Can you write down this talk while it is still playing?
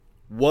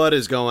What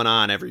is going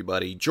on,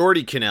 everybody?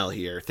 Jordy Cannell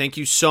here. Thank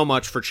you so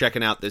much for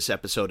checking out this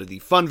episode of the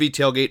Fun v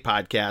Tailgate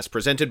podcast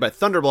presented by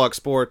Thunderblog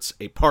Sports,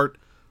 a part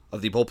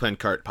of the Bullpen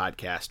Cart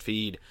podcast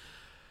feed.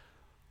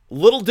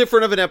 Little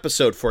different of an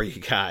episode for you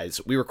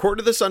guys. We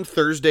recorded this on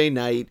Thursday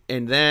night,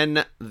 and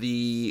then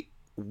the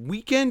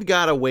weekend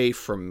got away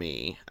from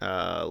me.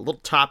 A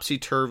little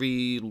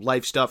topsy-turvy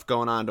life stuff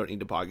going on. Don't need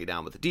to bog you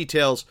down with the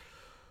details.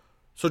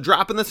 So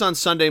dropping this on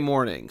Sunday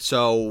morning.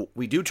 So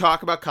we do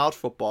talk about college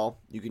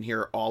football. You can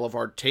hear all of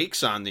our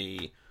takes on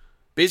the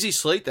busy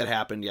slate that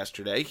happened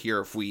yesterday.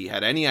 Hear if we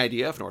had any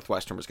idea if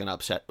Northwestern was going to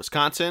upset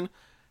Wisconsin,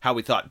 how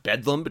we thought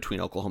Bedlam between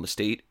Oklahoma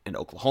State and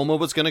Oklahoma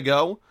was going to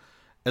go,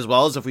 as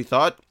well as if we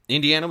thought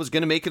Indiana was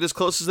going to make it as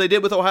close as they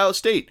did with Ohio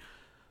State.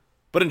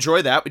 But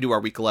enjoy that. We do our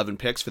Week 11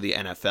 picks for the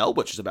NFL,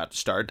 which is about to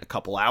start in a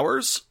couple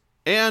hours.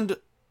 And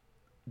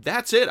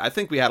that's it. I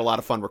think we had a lot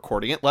of fun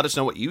recording it. Let us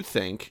know what you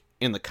think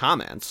in the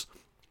comments.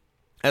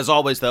 As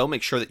always, though,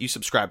 make sure that you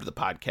subscribe to the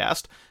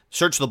podcast.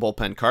 Search the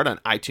Bullpen Cart on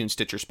iTunes,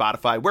 Stitcher,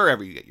 Spotify,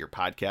 wherever you get your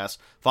podcasts.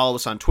 Follow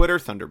us on Twitter,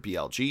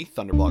 ThunderBLG,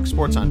 Thunderblog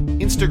Sports on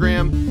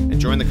Instagram, and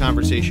join the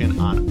conversation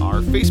on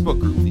our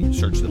Facebook group. You can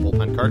search the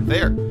Bullpen Cart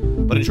there.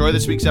 But enjoy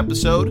this week's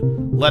episode.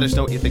 Let us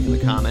know what you think in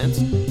the comments.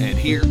 And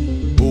here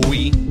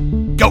we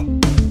go.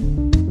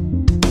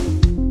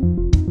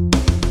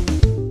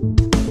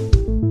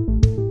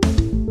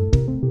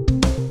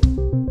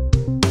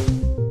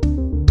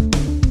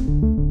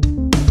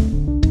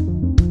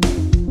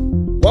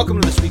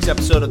 Welcome to this week's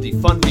episode of the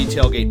Fun v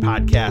Tailgate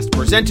podcast,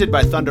 presented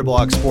by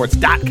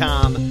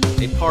ThunderblogSports.com,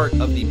 a part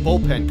of the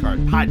Bullpen Cart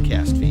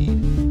podcast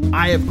feed.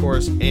 I, of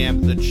course,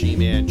 am the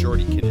G-Man,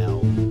 Jordy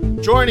Cannell.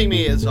 Joining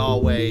me, as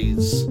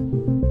always,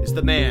 is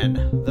the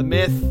man, the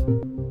myth,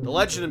 the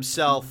legend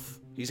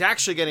himself. He's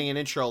actually getting an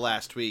intro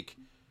last week.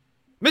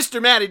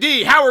 Mr. Matty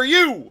D, how are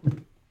you?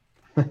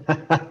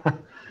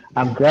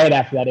 I'm great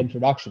after that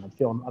introduction. I'm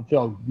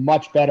feeling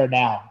much better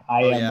now.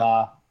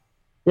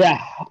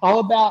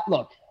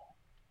 Look.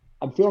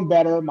 I'm feeling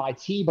better. My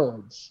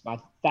T-Birds, my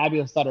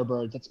fabulous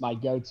Thunderbirds, that's my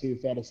go-to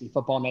fantasy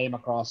football name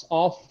across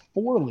all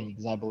 4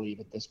 leagues, I believe,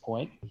 at this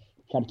point.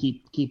 Trying to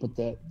keep with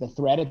the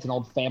thread. It's an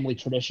old family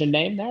tradition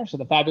name there. So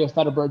the fabulous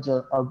Thunderbirds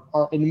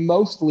are in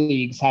most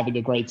leagues having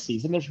a great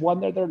season. There's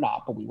one there they're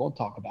not, but we won't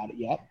talk about it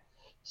yet.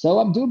 So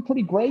I'm doing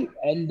pretty great.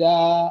 And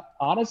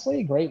honestly,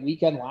 a great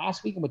weekend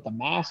last weekend with the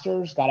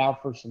Masters. Got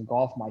out for some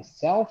golf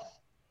myself.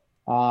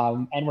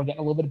 And we're getting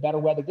a little bit of better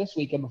weather this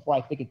weekend before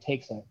I think it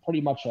takes pretty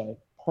much a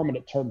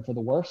permanent turn for the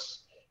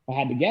worse, I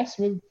had to guess,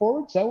 moving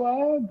forward.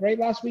 So great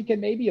last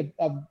weekend, maybe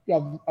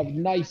a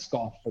nice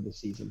golf for the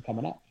season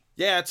coming up.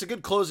 Yeah, it's a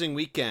good closing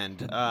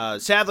weekend.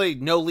 Sadly,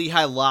 no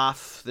Lehigh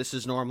Loff. This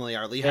is normally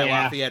our Lehigh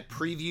Lafayette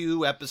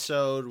preview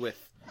episode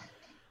with,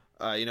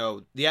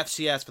 the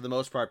FCS for the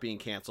most part being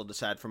canceled,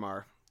 aside from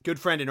our good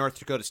friend in North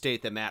Dakota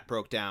State that Matt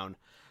broke down.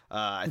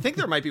 I think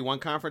there might be one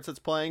conference that's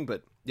playing,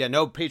 but yeah,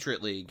 no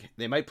Patriot League.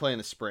 They might play in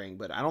the spring,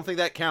 but I don't think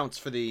that counts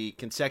for the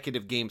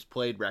consecutive games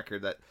played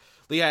record that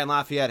Lehigh and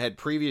Lafayette had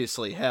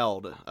previously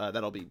held.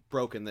 That'll be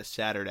broken this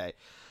Saturday.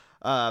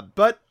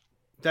 But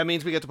that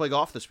means we get to play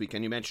golf this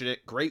weekend. You mentioned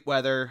it. Great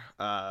weather.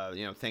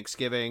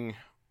 Thanksgiving.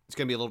 It's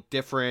going to be a little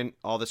different.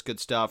 All this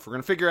good stuff. We're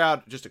going to figure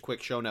out, just a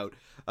quick show note,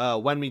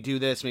 when we do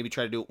this, maybe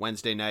try to do it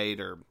Wednesday night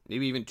or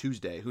maybe even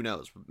Tuesday. Who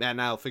knows? Matt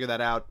and I will figure that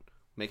out,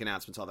 make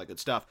announcements, all that good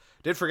stuff.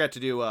 Did forget to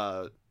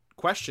do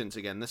questions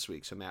again this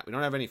week. So, Matt, we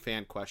don't have any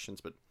fan questions,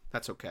 but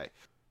that's okay.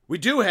 We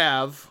do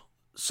have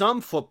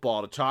some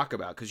football to talk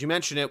about, because you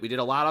mentioned it. We did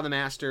a lot on the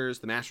Masters.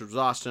 The Masters was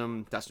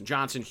awesome. Dustin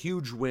Johnson,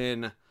 huge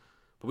win.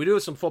 But we do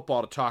have some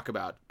football to talk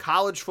about.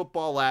 College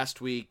football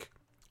last week.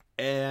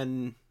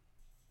 An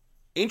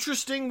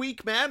interesting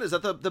week, Matt. Is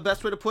that the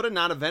best way to put it?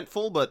 Not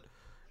eventful, but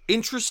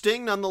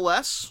interesting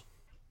nonetheless.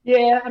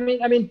 Yeah, I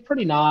mean,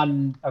 pretty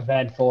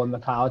non-eventful in the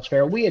college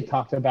fair. We had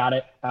talked about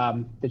it.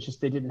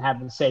 They didn't have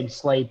the same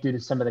slate due to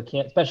some of the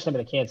especially some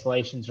of the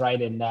cancellations, right?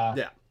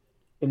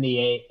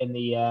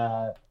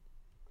 The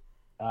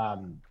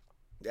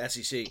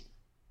SEC.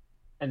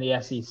 And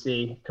the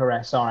SEC,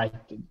 correct. Sorry,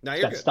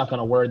 got stuck on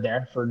a word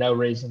there for no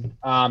reason.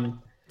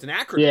 It's an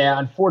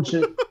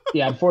acronym.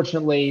 Yeah,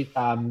 unfortunately,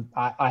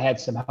 I had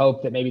some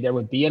hope that maybe there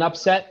would be an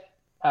upset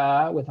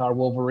with our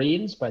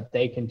Wolverines, but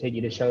they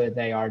continue to show that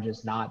they are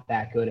just not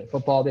that good at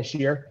football this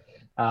year.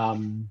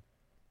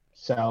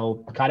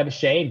 So kind of a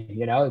shame,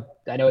 I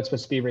know it's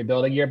supposed to be a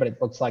rebuilding year, but it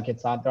looks like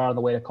they're on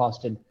the way to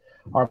costing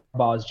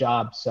Harbaugh's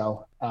job.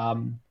 So,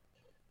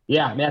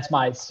 that's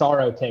my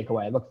sorrow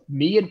takeaway. Look,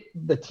 me and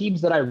the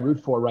teams that I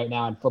root for right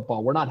now in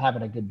football, we're not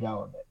having a good go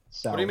of it.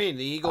 So what do you mean?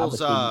 The Eagles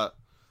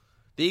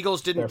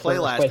didn't play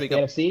last week.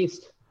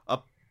 East.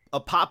 A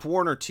Pop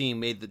Warner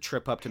team made the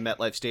trip up to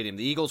MetLife Stadium.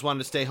 The Eagles wanted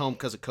to stay home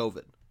because of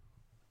COVID.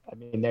 I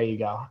mean, there you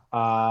go.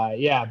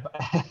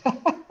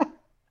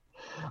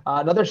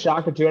 Another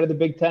shocker too out of the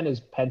Big Ten is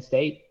Penn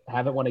State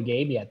haven't won a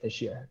game yet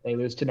this year. They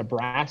lose to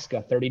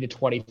Nebraska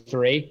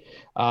 30-23.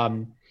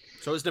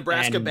 So is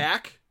Nebraska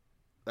back?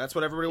 That's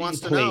what everybody wants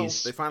to know.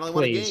 They finally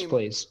won a game.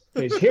 Please.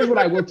 Here's what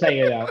I will tell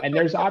you, though. And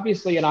there's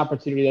obviously an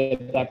opportunity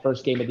that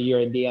first game of the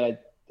year, Indiana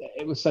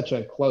it was such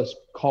a close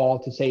call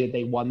to say that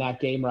they won that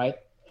game, right?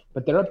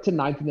 But they're up to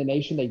ninth in the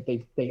nation.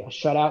 They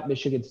shut out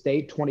Michigan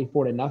State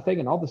 24-0,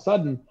 and all of a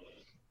sudden,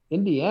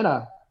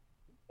 Indiana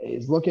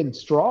is looking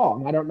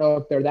strong. I don't know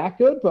if they're that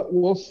good, but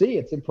we'll see.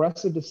 It's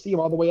impressive to see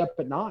them all the way up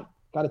at 9.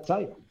 Got to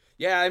tell you.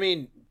 Yeah, I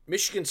mean,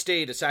 Michigan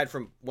State, aside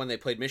from when they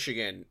played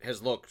Michigan,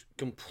 has looked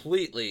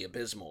completely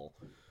abysmal.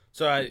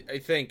 So I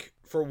think,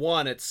 for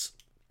one, it's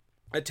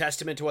a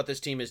testament to what this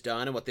team has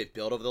done and what they've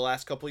built over the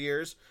last couple of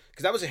years,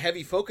 because that was a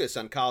heavy focus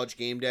on College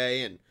game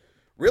day and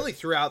really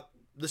throughout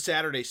the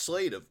Saturday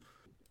slate of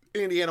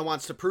Indiana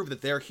wants to prove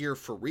that they're here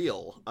for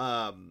real.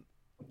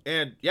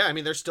 And yeah, I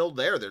mean, they're still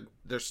there.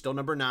 They're still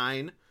number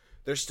 9.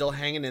 They're still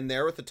hanging in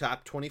there with the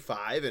top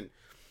 25, and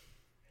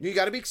you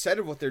got to be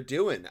excited what they're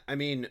doing. I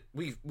mean,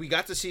 we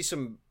got to see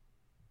some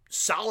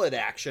solid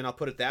action, I'll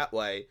put it that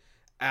way,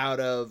 out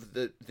of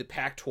the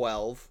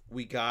Pac-12.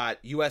 We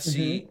got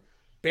USC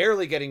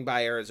barely getting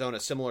by Arizona,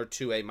 similar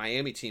to a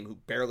Miami team who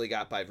barely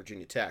got by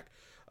Virginia Tech.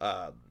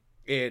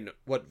 In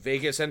what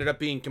Vegas ended up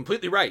being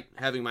completely right,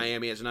 having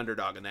Miami as an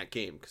underdog in that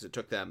game, because it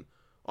took them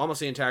almost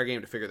the entire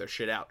game to figure their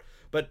shit out.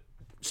 But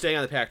staying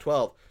on the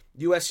Pac-12,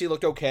 USC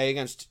looked okay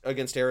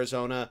against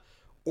Arizona.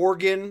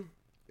 Oregon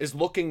is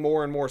looking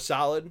more and more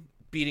solid,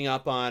 beating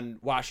up on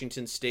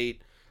Washington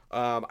State.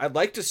 I'd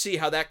like to see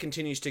how that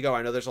continues to go.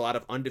 I know there's a lot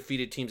of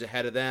undefeated teams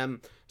ahead of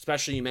them,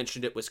 especially you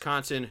mentioned it,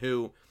 Wisconsin,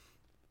 who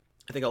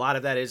I think a lot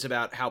of that is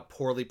about how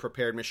poorly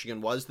prepared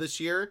Michigan was this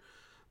year.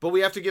 But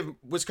we have to give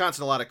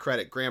Wisconsin a lot of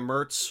credit. Graham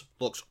Mertz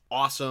looks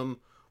awesome.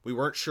 We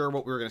weren't sure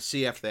what we were going to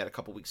see after they had a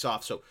couple weeks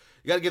off, so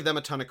you got to give them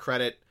a ton of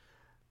credit.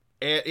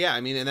 And, yeah,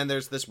 I mean, and then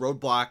there's this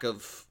roadblock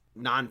of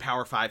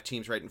non-Power 5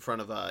 teams right in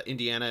front of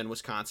Indiana and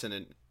Wisconsin,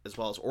 and as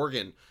well as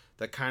Oregon,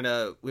 that kind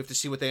of, we have to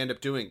see what they end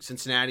up doing.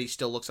 Cincinnati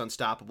still looks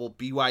unstoppable.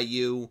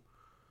 BYU,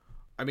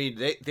 I mean,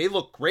 they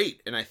look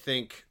great, and I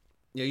think,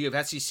 you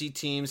have SEC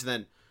teams and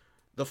then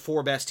the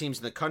 4 best teams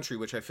in the country,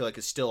 which I feel like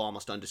is still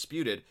almost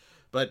undisputed,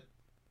 but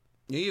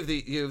you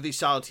have these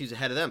solid teams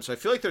ahead of them. So I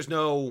feel like there's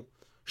no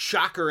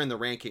shocker in the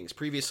rankings.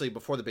 Previously,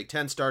 before the Big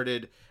Ten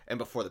started and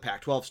before the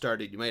Pac-12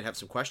 started, you might have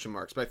some question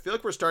marks, but I feel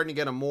like we're starting to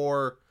get a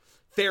more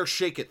fair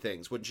shake at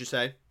things, wouldn't you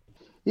say?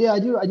 Yeah, I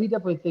do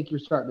definitely think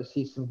you're starting to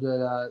see some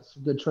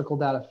good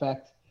trickle-down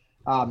effect.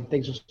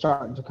 Things are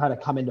starting to kind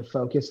of come into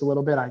focus a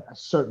little bit. I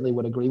certainly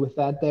would agree with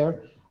that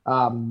there.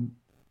 I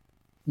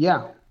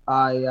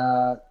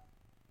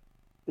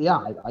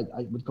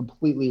would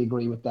completely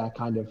agree with that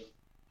kind of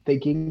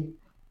thinking.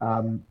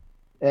 And,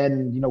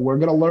 we're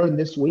going to learn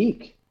this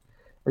week.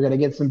 We're going to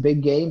get some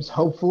big games,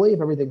 hopefully,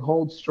 if everything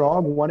holds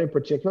strong. One in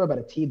particular about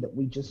a team that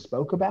we just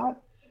spoke about.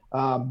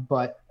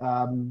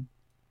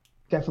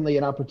 Definitely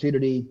an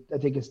opportunity, I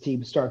think, as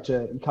teams start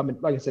to come in,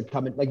 like you said,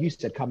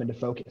 come into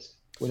focus,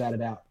 without a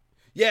doubt.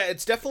 Yeah,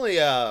 it's definitely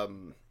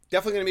going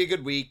to be a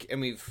good week, and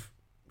we've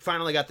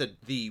finally got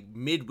the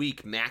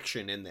midweek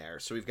Maction in there.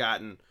 So we've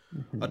gotten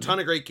a ton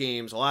of great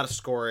games, a lot of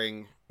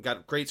scoring,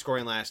 got great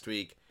scoring last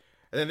week.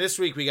 And then this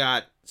week we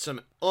got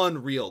some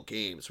unreal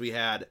games. We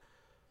had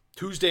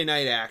Tuesday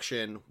night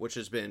action, which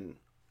has been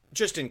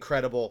just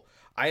incredible.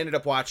 I ended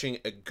up watching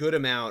a good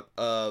amount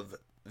of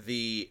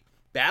the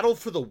Battle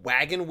for the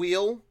Wagon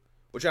Wheel,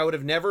 which I would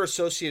have never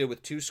associated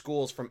with 2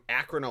 schools from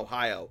Akron,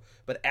 Ohio.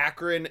 But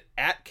Akron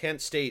at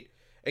Kent State.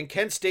 And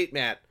Kent State,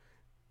 Matt,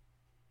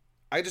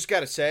 I just got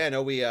to say, I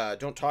know we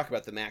don't talk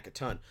about the MAC a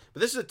ton,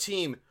 but this is a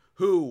team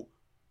who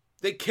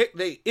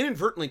they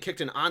inadvertently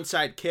kicked an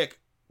onside kick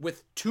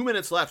with 2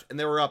 minutes left, and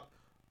they were up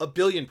 1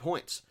 billion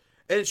points.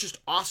 And it's just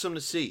awesome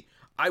to see.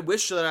 I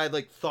wish that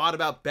I'd thought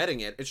about betting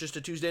it. It's just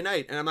a Tuesday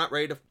night, and I'm not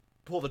ready to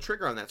pull the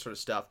trigger on that sort of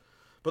stuff.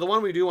 But the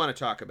one we do want to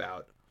talk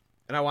about,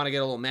 and I want to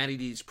get a little Matty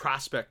D's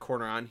prospect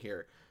corner on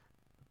here.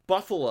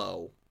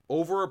 Buffalo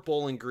over at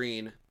Bowling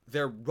Green,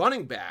 their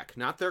running back,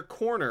 not their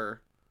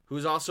corner,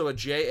 who's also a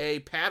J.A.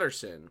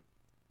 Patterson,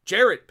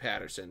 Jarrett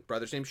Patterson,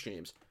 brother's name's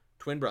James,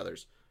 twin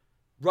brothers,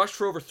 rushed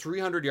for over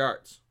 300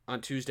 yards on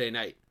Tuesday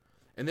night.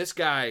 And this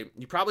guy,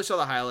 you probably saw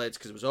the highlights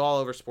because it was all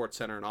over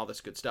SportsCenter and all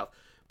this good stuff,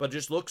 but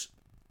just looks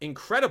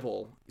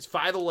incredible. He's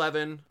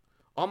 5'11",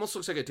 almost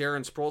looks like a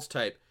Darren Sproles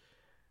type.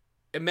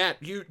 And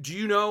Matt, do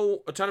you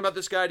know a ton about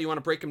this guy? Do you want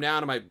to break him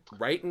down? Am I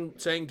right in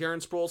saying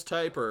Darren Sproles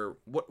type, or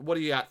what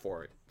do you got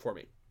for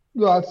me?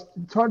 Well,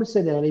 it's hard to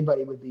say that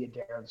anybody would be a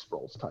Darren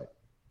Sproles type.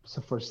 It's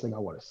the first thing I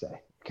want to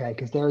say. Okay,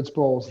 because Darren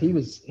Sproles,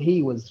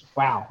 he was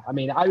wow. I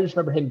mean, I just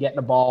remember him getting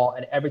the ball,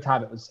 and every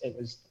time it was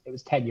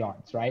 10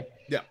 yards, right?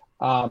 Yeah.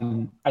 I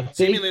think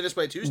seemingly this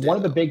by Tuesday. One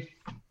of the big,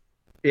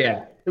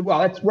 yeah. Well,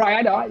 that's right.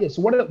 I know.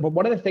 So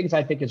one of the things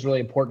I think is really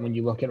important when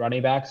you look at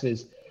running backs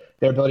is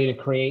their ability to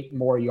create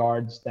more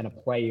yards than a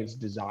play is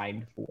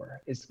designed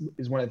for. Is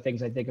one of the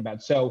things I think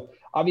about. So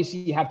obviously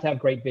you have to have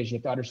great vision. You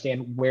have to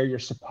understand where you're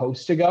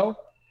supposed to go.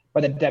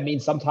 But that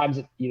means sometimes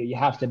you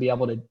have to be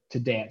able to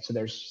dance.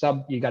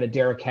 So you got a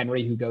Derrick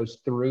Henry who goes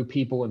through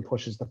people and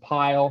pushes the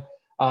pile.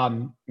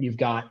 You've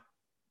got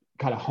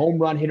kind of home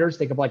run hitters.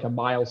 Think of like a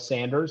Miles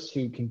Sanders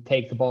who can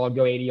take the ball and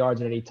go 80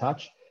 yards at any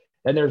touch.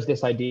 Then there's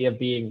this idea of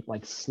being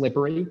like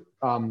slippery.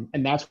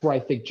 And that's where I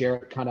think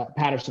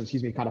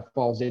Patterson kind of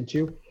falls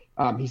into.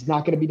 He's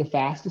not going to be the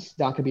fastest,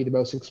 not going to be the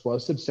most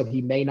explosive. So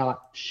he may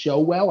not show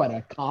well at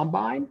a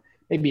combine,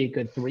 maybe a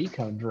good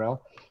 3-cone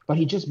drill, but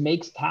he just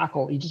makes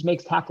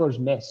tacklers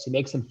miss. He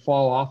makes them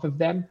fall off of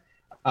them.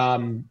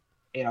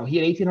 He had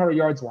 1,800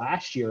 yards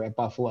last year at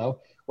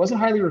Buffalo. Wasn't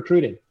highly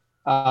recruited.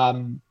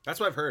 That's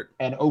what I've heard.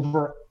 And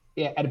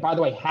by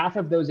the way, half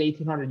of those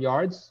 1,800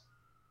 yards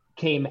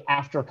came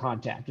after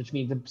contact, which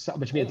means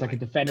like a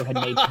defender had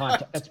made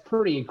contact. That's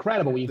pretty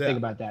incredible when you think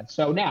about that.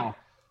 So now,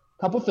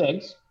 a couple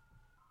things.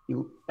 He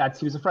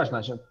was a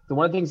freshman. So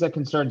one of the things that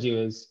concerns you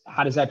is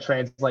how does that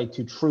translate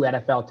to true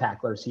NFL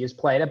tacklers? He is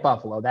playing at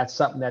Buffalo. That's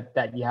something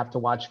that you have to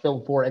watch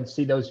film for and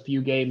see those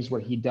few games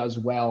where he does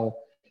well,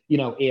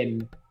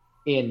 in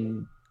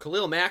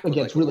Khalil Mack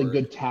against really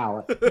good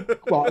talent.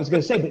 Well, I was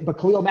going to say, but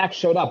Khalil Mack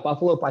showed up.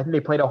 Buffalo, I think they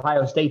played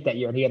Ohio State that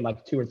year, and he had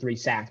like 2 or 3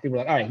 sacks. People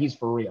were like, all right, he's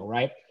for real,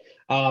 right?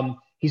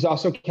 He's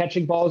also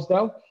catching balls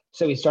though,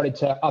 so he started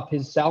to up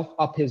his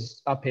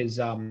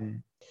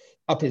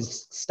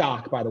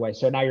stock, by the way.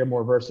 So now you're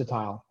more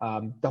versatile.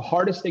 The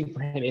hardest thing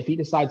for him, if he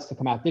decides to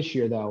come out this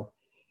year though,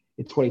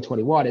 in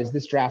 2021, is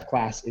this draft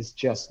class is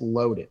just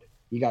loaded.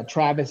 You got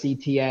Travis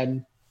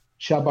Etienne,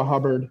 Chuba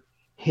Hubbard,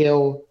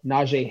 Hill,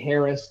 Najee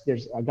Harris.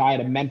 There's a guy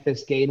at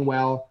Memphis,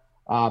 Gainwell,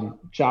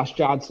 Josh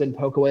Johnson,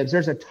 Poco Williams.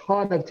 There's a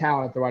ton of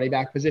talent at the running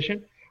back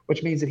position,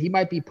 which means that he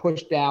might be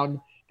pushed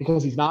down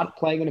because he's not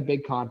playing in a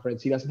big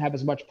conference. He doesn't have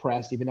as much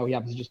press, even though he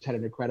obviously just had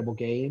an incredible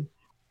game.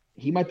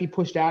 He might be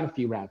pushed down a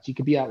few rounds. He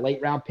could be that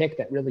late round pick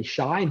that really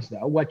shines,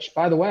 though, which,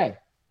 by the way,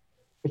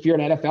 if you're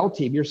an NFL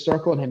team, you're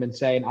circling him and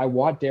saying, I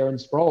want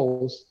Darren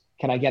Sproles.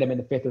 Can I get him in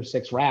the 5th or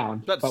 6th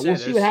round? But we'll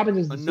see what happens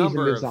as the season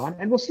moves on.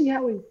 And we'll see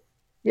how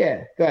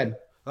yeah, good.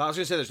 Well, I was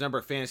going to say there's a number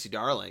of fantasy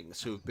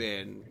darlings who've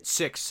been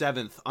 6th,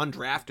 7th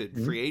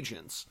undrafted free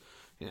agents.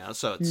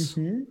 So it's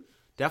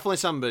definitely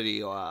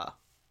somebody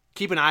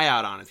keep an eye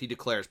out on if he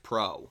declares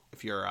pro.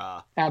 If you're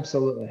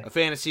absolutely a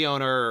fantasy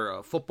owner or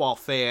a football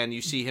fan,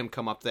 you see him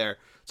come up there.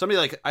 Somebody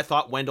like I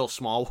thought Wendell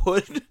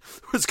Smallwood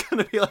was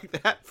going to be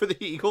like that for the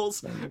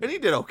Eagles, and he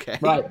did okay.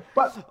 Right,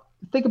 but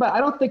think about it.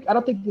 I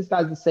don't think this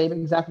guy's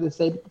exactly the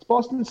same. It's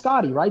Boston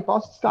Scotty, right?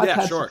 Boston Scott's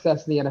had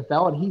success in the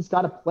NFL, and he's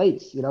got a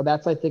place.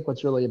 That's I think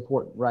what's really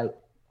important, right?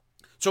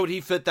 So would he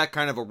fit that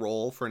kind of a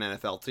role for an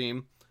NFL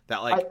team?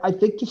 That I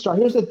think to start.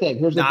 Here's the thing.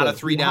 Not a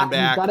 3-down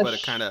back, but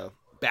a kind of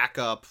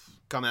backup.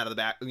 Come out of the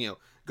back,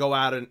 go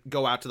out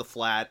to the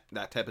flat,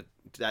 that type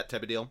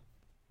of deal.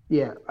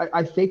 Yeah,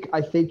 I think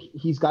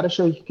he's got to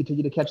show he can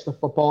continue to catch the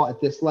football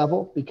at this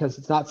level because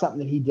it's not something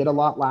that he did a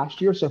lot last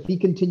year. So if he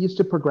continues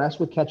to progress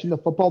with catching the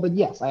football, then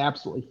yes, I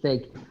absolutely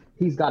think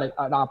he's got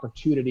an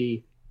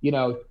opportunity,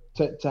 to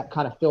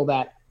kind of fill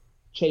that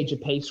change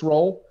of pace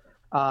role.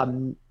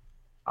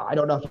 I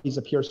don't know if he's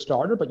a pure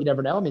starter, but you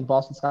never know. I mean,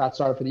 Boston Scott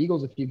started for the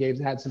Eagles a few games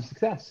and had some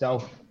success.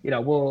 So,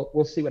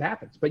 we'll see what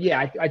happens. But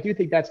yeah, I do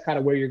think that's kind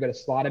of where you're going to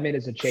slot him in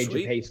as a change of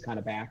pace kind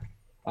of back.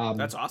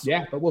 That's awesome.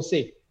 Yeah, but we'll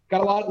see.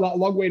 Got a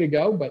long way to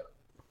go, but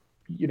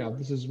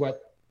this is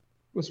what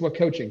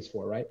coaching's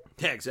for, right?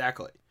 Yeah,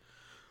 exactly.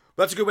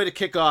 That's a good way to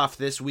kick off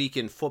this week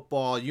in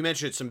football. You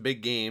mentioned some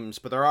big games,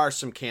 but there are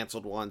some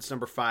canceled ones.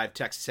 Number 5,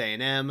 Texas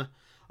A&M.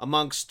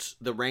 Amongst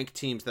the ranked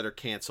teams that are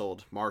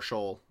canceled,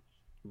 Marshall,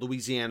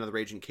 Louisiana, the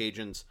Raging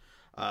Cajuns,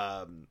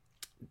 a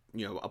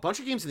bunch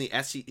of games in the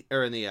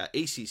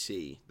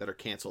ACC that are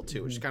canceled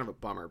too, which is kind of a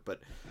bummer.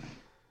 But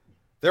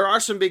there are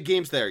some big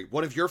games there.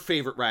 One of your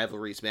favorite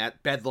rivalries,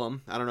 Matt,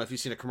 Bedlam. I don't know if you've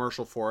seen a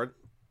commercial for it.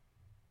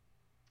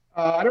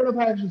 I don't know if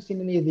I've actually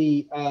seen any of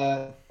the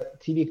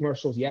TV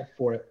commercials yet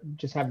for it.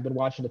 Just haven't been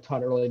watching a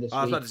ton early this week.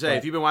 I was about to say,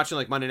 if you've been watching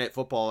like Monday Night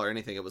Football or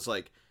anything, it was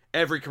like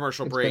every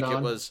commercial break.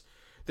 It was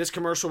this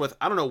commercial with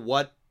I don't know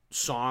what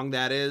song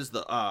that is.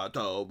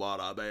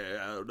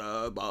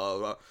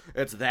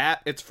 It's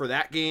that. It's for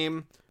that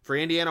game for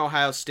Indiana,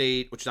 Ohio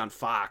State, which is on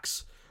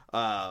Fox.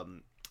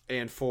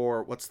 And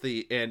for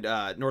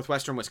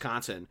Northwestern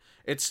Wisconsin.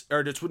 It's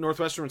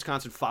Northwestern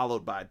Wisconsin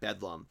followed by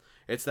Bedlam.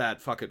 It's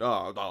that fucking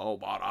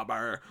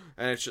and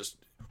it's just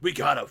we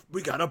got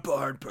a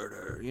barn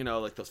burner,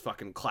 like those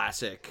fucking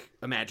classic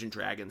Imagine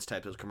Dragons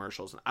type of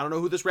commercials. I don't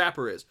know who this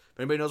rapper is. If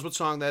anybody knows what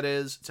song that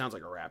is, it sounds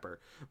like a rapper,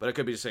 but it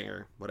could be a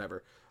singer,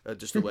 whatever.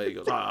 Just the way he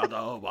goes.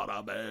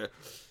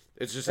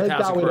 It's just a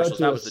thousand commercials.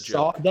 That was the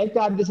joke. Thank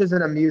God this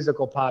isn't a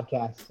musical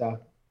podcast. So.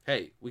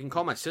 Hey, we can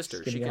call my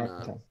sister. She can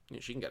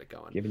get it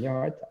going. Giving you a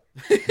hard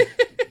time.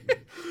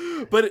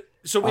 But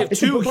so we have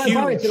two huge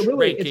games.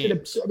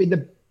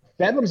 The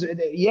Bedlam's,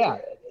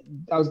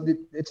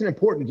 it's an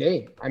important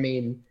game. I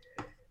mean,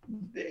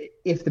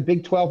 if the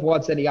Big 12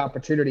 wants any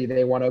opportunity,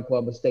 they want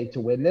Oklahoma State to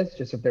win this,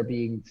 just if they're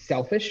being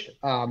selfish.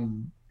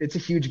 It's a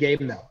huge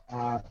game, though.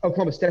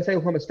 Oklahoma State, I say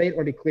Oklahoma State, I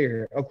want to be clear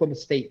here. Oklahoma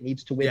State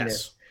needs to win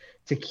this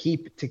to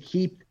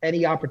keep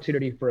any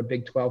opportunity for a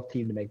Big 12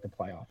 team to make the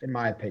playoff, in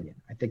my opinion.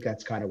 I think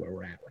that's kind of where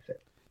we're at with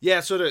it. Yeah,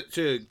 so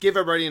to give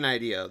everybody an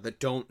idea that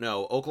don't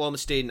know, Oklahoma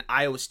State and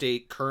Iowa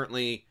State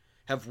currently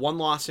have one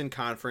loss in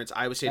conference.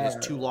 Iowa State has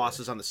 2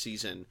 losses on the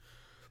season.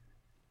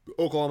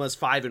 Oklahoma's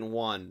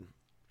 5-1.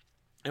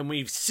 And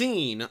we've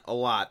seen a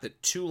lot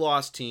that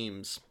 2-loss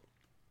teams,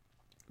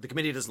 the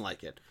committee doesn't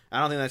like it. I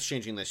don't think that's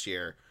changing this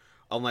year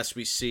unless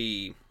we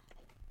see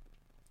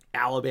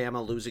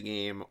Alabama lose a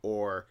game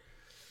or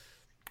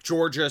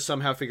Georgia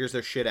somehow figures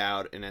their shit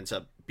out and ends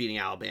up beating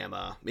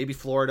Alabama. Maybe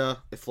Florida,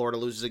 if Florida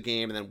loses a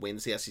game and then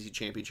wins the SEC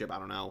championship. I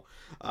don't know.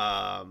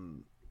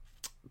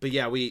 But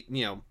yeah,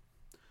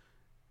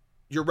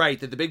 you're right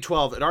that the Big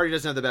 12, it already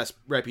doesn't have the best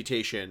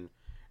reputation.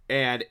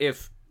 And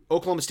if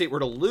Oklahoma State were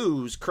to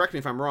lose, correct me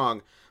if I'm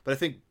wrong, but I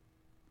think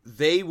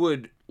they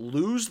would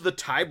lose the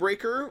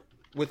tiebreaker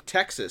with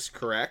Texas,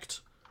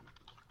 correct?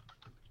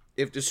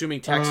 If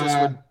assuming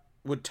Texas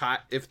would tie,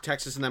 if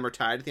Texas and them are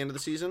tied at the end of the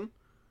season,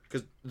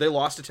 because they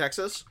lost to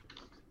Texas.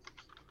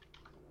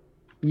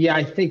 Yeah,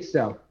 I think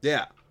so.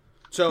 Yeah.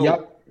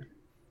 So,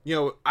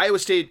 yep. Iowa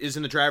State is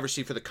in the driver's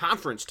seat for the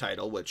conference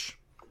title, which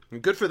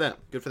good for them.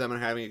 Good for them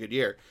and having a good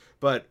year.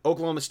 But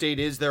Oklahoma State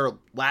is their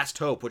last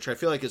hope, which I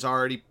feel like is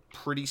already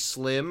pretty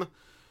slim,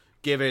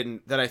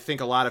 given that I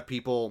think a lot of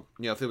people,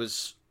 if it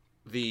was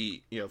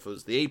the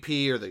AP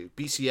or the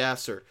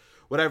BCS or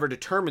whatever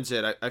determines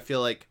it, I feel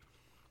like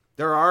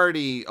they're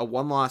already a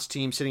one-loss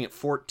team sitting at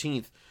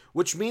 14th,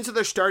 which means that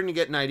they're starting to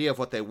get an idea of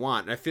what they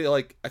want. And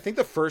I think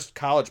the first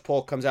college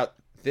poll comes out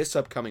this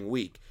upcoming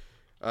week.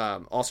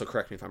 Also,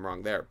 correct me if I'm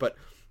wrong there. But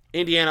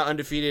Indiana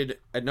undefeated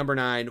at number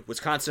 9,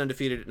 Wisconsin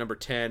undefeated at number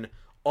 10.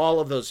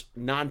 All of those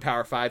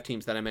non-Power 5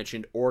 teams that I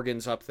mentioned,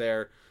 Oregon's up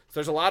there. So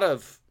there's a lot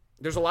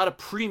of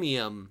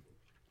premium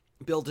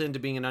built into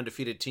being an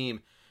undefeated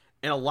team,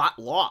 and a lot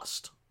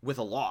lost with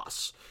a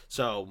loss.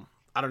 So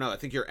I don't know. I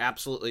think you're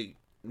absolutely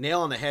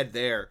nail on the head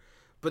there.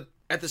 But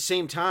at the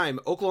same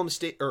time, Oklahoma,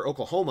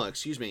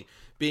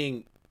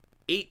 being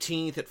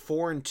 18th at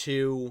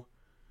 4-2,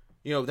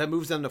 that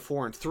moves them to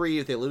 4-3.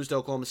 If they lose to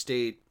Oklahoma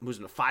State, moves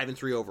them to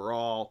 5-3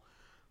 overall.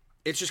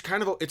 It's just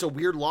it's a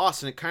weird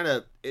loss, and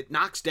it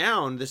knocks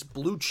down this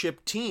blue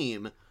chip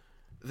team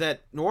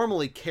that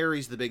normally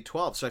carries the Big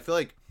 12. So I feel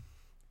like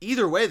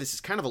either way, this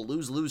is kind of a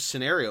lose-lose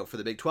scenario for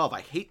the Big 12.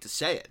 I hate to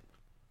say it.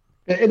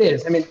 It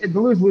is. I mean, the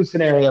lose-lose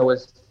scenario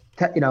was,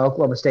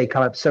 Oklahoma State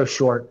come up so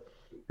short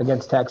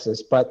against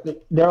Texas, but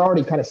they're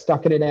already kind of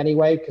stuck in it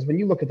anyway. Because when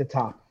you look at the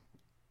top,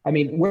 I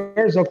mean,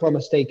 where's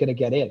Oklahoma State going to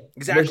get in?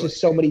 Exactly. There's just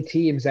so many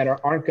teams that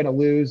aren't going to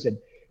lose, and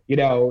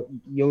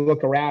you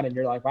look around and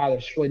you're like, wow,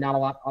 there's really not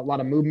a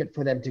lot of movement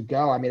for them to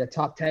go. I mean, a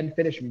top 10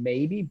 finish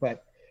maybe,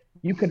 but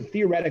you could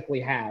theoretically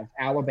have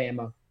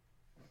Alabama,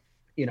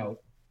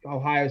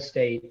 Ohio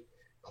State,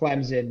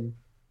 Clemson,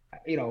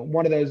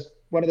 one of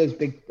those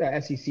big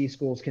SEC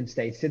schools can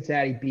stay.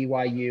 Cincinnati,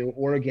 BYU,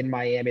 Oregon,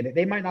 Miami.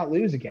 They might not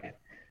lose again.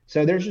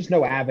 So there's just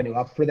no avenue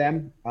up for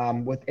them,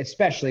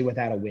 especially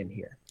without a win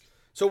here.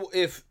 So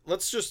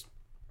let's just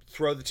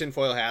throw the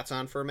tinfoil hats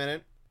on for a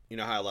minute. You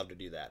know how I love to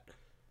do that.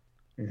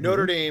 Mm-hmm.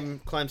 Notre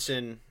Dame,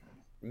 Clemson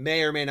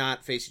may or may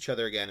not face each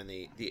other again in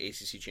the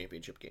ACC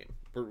championship game.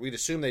 We'd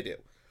assume they do.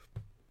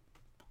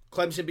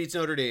 Clemson beats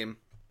Notre Dame.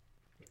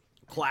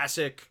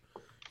 Classic.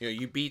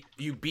 You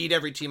beat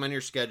every team on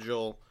your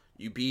schedule.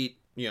 You beat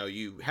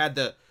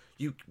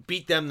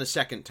them the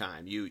second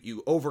time.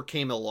 You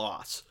overcame a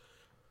loss.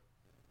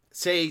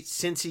 Say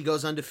Cincy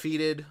goes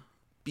undefeated,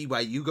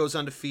 BYU goes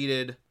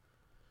undefeated,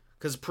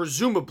 because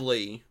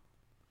presumably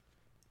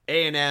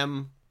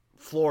A&M,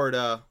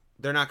 Florida,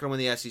 they're not going to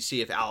win the SEC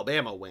if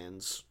Alabama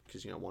wins,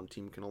 because one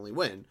team can only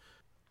win.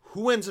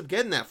 Who ends up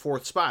getting that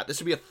 4th spot?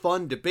 This would be a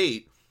fun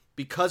debate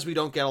because we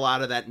don't get a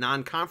lot of that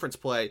non-conference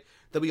play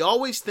that we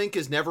always think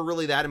is never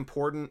really that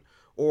important.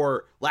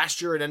 Or last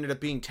year it ended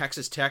up being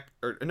Texas Tech,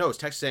 it was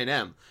Texas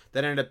A&M,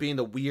 that ended up being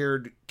the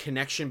weird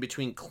connection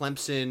between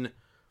Clemson,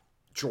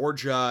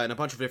 Georgia, and a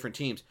bunch of different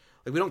teams.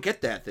 Like, we don't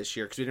get that this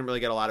year because we didn't really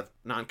get a lot of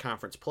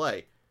non-conference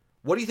play.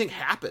 What do you think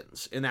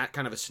happens in that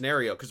kind of a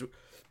scenario? Because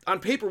on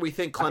paper we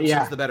think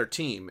Clemson's the better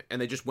team,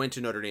 and they just went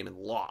to Notre Dame and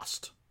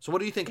lost. So what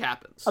do you think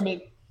happens? I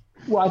mean,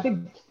 well, I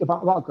think if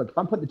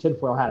I'm putting the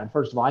tinfoil hat on,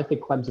 first of all, I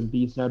think Clemson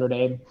beats Notre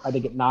Dame. I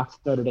think it knocks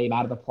Notre Dame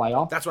out of the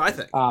playoff. That's what I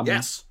think.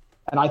 Yes.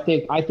 And I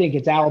think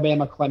it's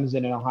Alabama, Clemson,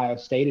 and Ohio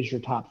State is your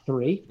top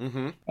 3.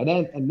 Mm-hmm.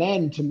 And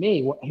then to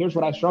me, here's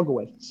what I struggle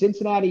with.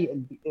 Cincinnati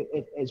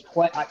is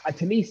play.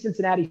 To me,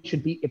 Cincinnati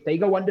should be, if they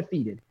go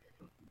undefeated,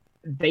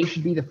 they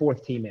should be the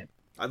 4th team in.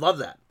 I love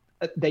that.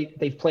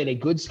 They've played a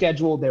good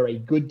schedule. They're a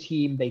good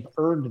team. They've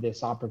earned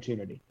this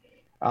opportunity.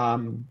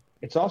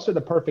 It's also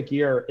the perfect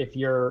year if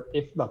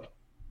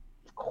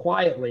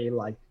quietly,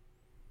 like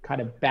kind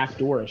of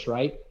backdoorish,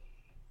 right?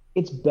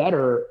 It's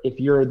better if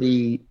you're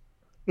the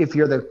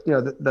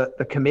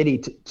committee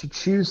to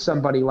choose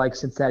somebody like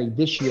Cincinnati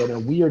this year in a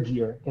weird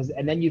year,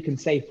 and then you can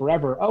say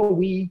forever, oh,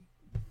 we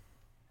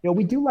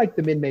do like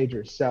the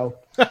mid-majors. So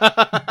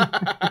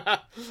I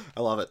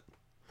love it.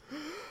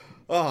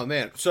 Oh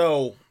man.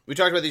 So we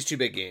talked about these 2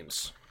 big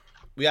games.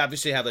 We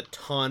obviously have a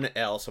ton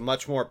else, a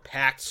much more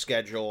packed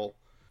schedule.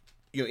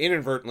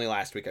 Inadvertently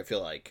last week, I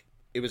feel like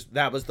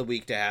that was the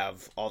week to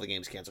have all the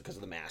games canceled because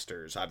of the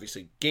Masters.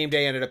 Obviously, game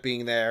day ended up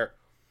being there.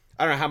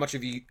 I don't know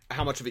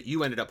how much of it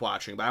you ended up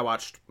watching, but I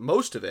watched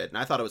most of it, and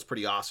I thought it was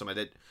pretty awesome.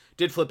 I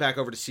did flip back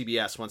over to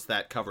CBS once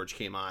that coverage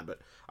came on, but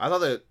I thought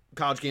the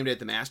College Game Day at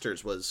the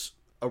Masters was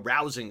a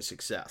rousing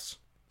success.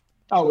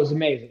 Oh, it was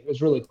amazing. It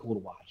was really cool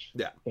to watch.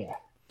 Yeah. Yeah.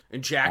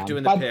 And Jack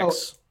doing the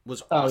picks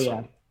was awesome. Oh,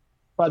 yeah.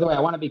 By the way, I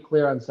want to be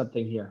clear on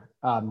something here.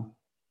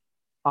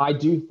 I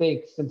do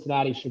think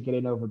Cincinnati should get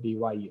in over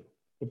BYU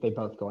if they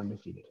both go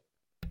undefeated.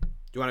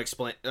 Do you want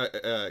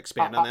to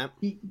expand on that?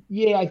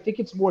 Yeah, I think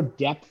it's more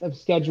depth of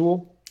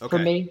schedule for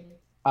me.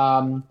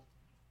 And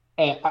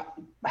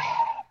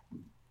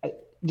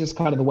just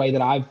kind of the way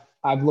that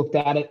I've looked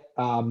at it.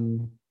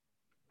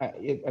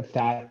 If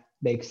that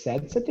makes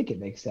sense, I think it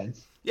makes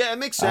sense. Yeah, it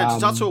makes sense.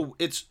 It's also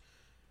this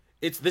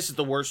is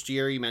the worst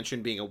year. You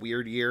mentioned being a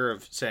weird year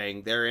of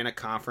saying they're in a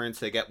conference,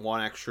 they get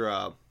one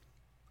extra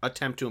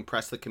attempt to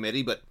impress the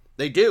committee, but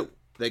they do.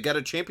 They get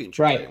a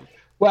championship. Right.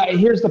 Well,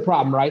 here's the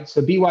problem, right?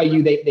 So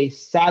BYU, they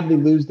sadly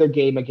lose their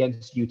game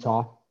against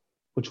Utah,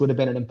 which would have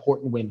been an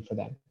important win for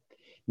them.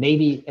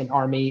 Navy and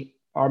Army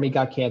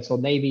got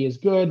canceled. Navy is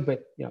good,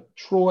 but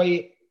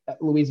Troy,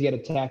 Louisiana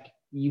Tech,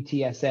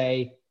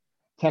 UTSA,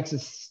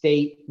 Texas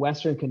State,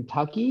 Western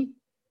Kentucky,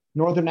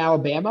 Northern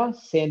Alabama,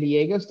 San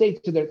Diego State.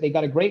 So they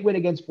got a great win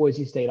against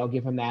Boise State. I'll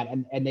give them that.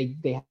 And they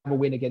have a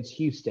win against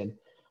Houston.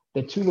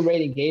 The two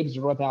remaining games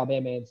are North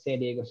Alabama and San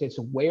Diego State.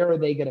 So where are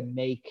they going to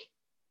make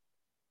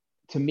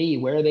an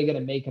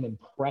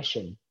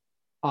impression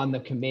on the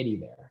committee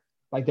there?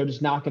 Like, they're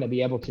just not going to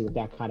be able to with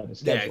that kind of a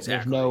schedule. Yeah,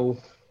 exactly. There's no,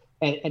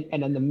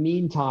 and in the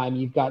meantime,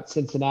 you've got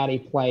Cincinnati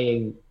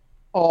playing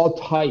all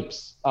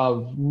types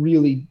of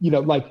really,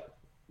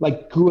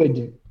 like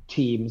good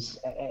teams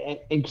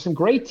and some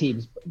great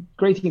teams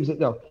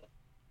that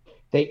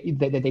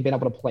they've been able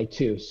to play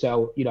too.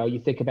 So, you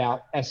think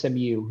about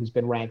SMU, who's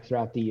been ranked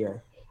throughout the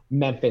year,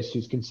 Memphis,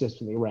 who's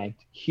consistently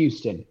ranked,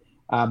 Houston.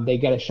 They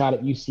get a shot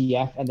at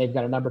UCF, and they've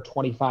got a number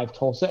 25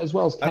 Tulsa, as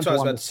well as Temple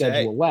on the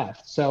schedule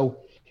left. So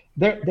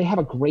they have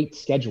a great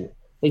schedule.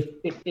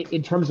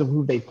 In terms of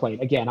who they've played.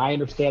 Again, I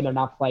understand they're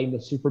not playing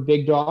the super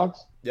big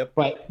dogs. Yep.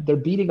 But they're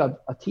beating a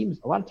lot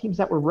of teams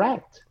that were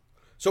ranked.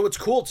 So it's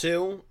cool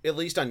too, at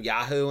least on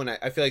Yahoo, and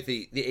I feel like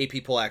the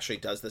AP poll actually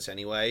does this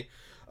anyway,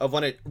 of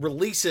when it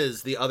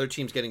releases the other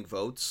teams getting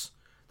votes,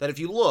 that if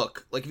you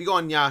look, like if you go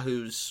on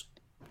Yahoo's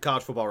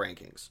college football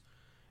rankings,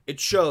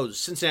 it shows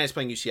Cincinnati's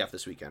playing UCF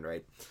this weekend,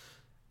 right?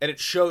 And it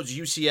shows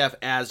UCF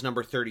as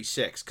number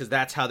 36 because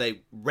that's how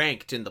they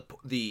ranked in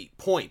the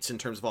points in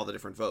terms of all the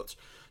different votes.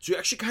 So you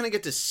actually kind of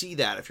get to see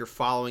that if you're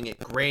following it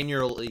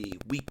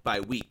granularly week by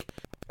week.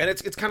 And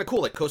it's kind of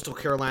cool. Like Coastal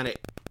Carolina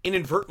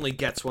inadvertently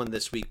gets one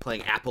this week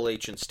playing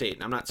Appalachian State.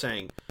 And I'm not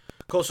saying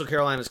Coastal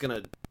Carolina is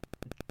going to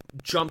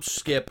jump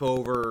skip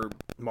over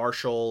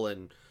Marshall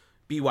and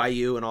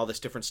BYU and all this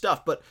different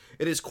stuff, but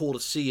it is cool to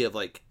see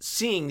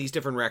seeing these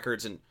different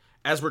records and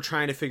as we're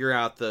trying to figure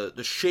out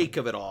the shake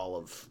of it all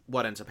of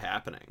what ends up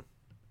happening.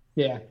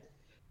 Yeah.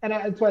 And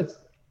that's why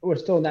we're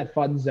still in that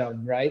fun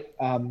zone, right?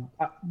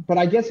 But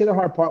I guess the other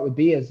hard part would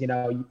be is,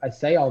 I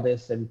say all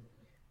this, and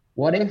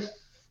what if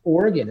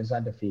Oregon is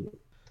undefeated?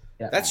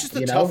 Yeah, that's just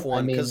a tough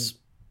one because,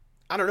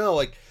 I don't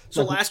know.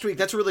 Last week,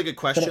 that's a really good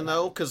question,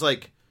 though, because,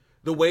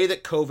 the way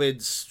that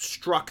COVID's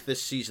struck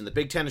this season, the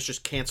Big Ten has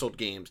just canceled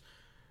games.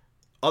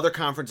 Other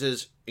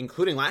conferences,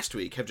 including last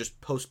week, have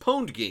just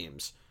postponed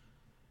games.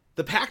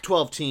 The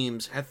Pac-12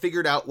 teams have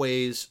figured out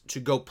ways to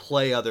go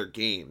play other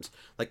games.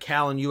 Like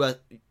Cal and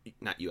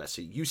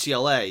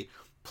UCLA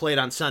played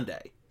on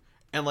Sunday.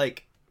 And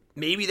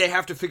maybe they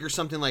have to figure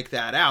something like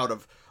that out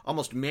of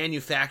almost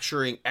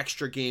manufacturing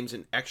extra games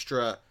and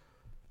extra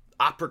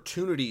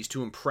opportunities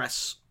to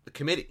impress the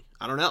committee.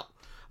 I don't know.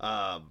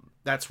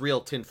 That's real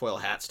tinfoil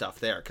hat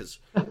stuff there because,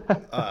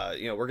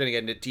 we're going to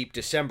get into deep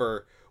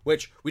December,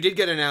 which we did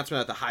get an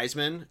announcement at the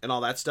Heisman and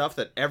all that stuff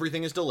that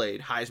everything is delayed.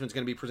 Heisman's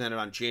going to be presented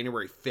on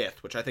January 5th,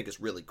 which I think is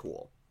really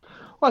cool.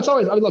 Well, it's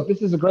always, look,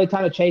 this is a great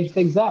time to change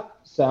things up.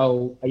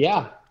 So,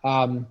 yeah,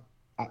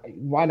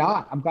 why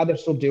not? I'm glad they're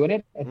still doing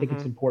it. I think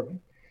it's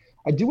important.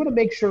 I do want to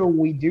make sure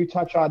we do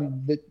touch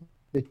on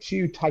the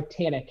two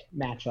Titanic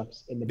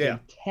matchups in the Big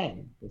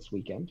Ten this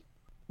weekend.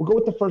 We'll go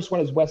with the first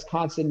one is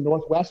Wisconsin,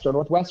 Northwestern.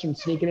 Northwestern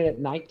sneaking in at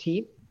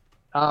 19th.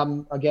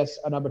 I guess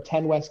a number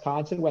 10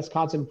 Wisconsin.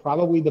 Wisconsin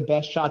probably the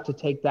best shot to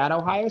take that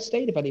Ohio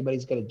State if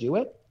anybody's going to do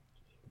it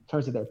in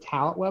terms of their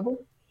talent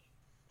level.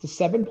 It's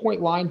a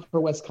 7-point line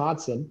for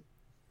Wisconsin.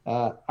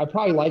 I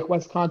probably like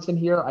Wisconsin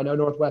here. I know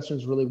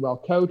Northwestern's really well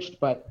coached,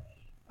 but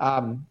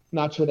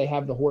not sure they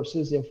have the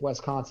horses if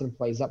Wisconsin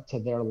plays up to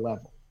their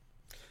level.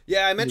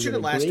 Yeah, I mentioned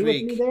it last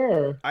week.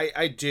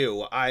 I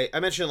do. I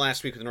mentioned it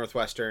last week with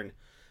Northwestern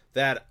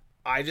that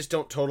I just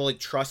don't totally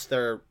trust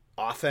their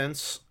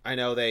offense. I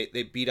know they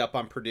beat up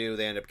on Purdue.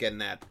 They end up getting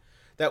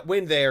that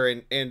win there,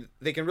 and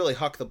they can really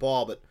huck the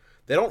ball, but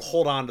they don't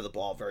hold on to the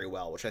ball very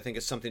well, which I think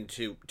is something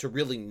to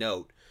really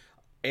note.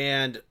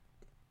 And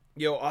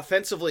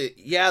offensively,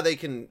 yeah,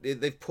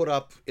 they've put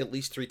up at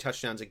least 3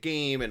 touchdowns a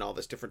game and all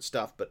this different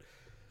stuff, but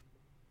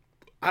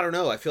I don't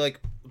know. I feel like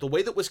the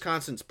way that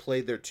Wisconsin's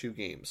played their 2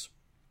 games,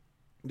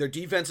 their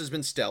defense has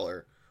been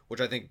stellar. which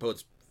I think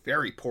bodes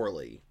very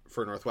poorly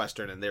for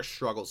Northwestern and their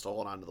struggles to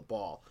hold on to the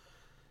ball.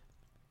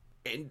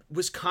 And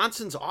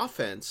Wisconsin's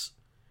offense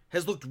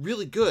has looked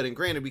really good. And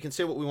granted, we can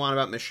say what we want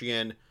about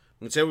Michigan.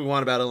 We can say what we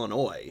want about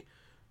Illinois.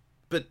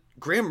 But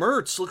Graham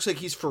Mertz looks like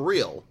he's for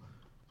real.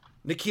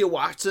 Nakia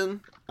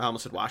Watson, I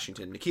almost said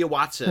Washington. Nakia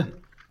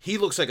Watson, he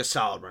looks like a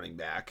solid running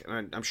back.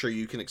 And I'm sure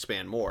you can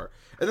expand more.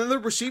 And then the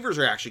receivers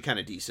are actually kind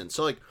of decent.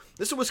 So, like,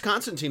 this is a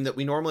Wisconsin team that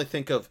we normally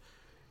think of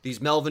these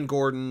Melvin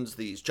Gordons,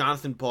 these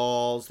Jonathan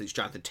Balls, these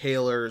Jonathan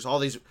Taylors, all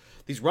these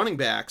running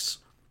backs,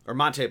 or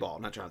Monte Ball,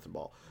 not Jonathan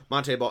Ball.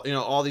 Monte Ball,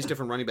 all these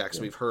different running backs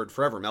we've heard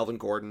forever. Melvin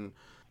Gordon.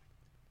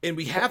 And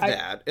we have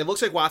that. It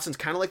looks like Watson's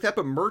kind of like that,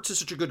 but Mertz is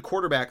such a good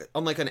quarterback,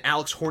 unlike an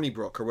Alex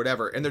Hornibrook or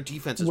whatever, and their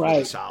defense is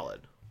really solid.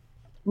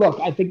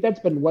 Look, I think that's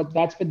been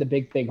the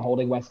big thing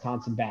holding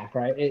Wisconsin back,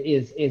 right?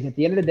 Is at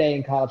the end of the day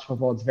in college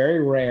football, it's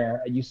very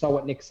rare. You saw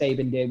what Nick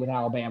Saban did with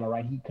Alabama,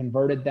 right? He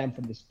converted them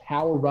from this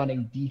power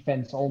running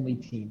defense only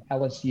team.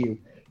 LSU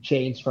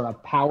changed from a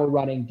power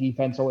running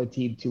defense only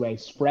team to a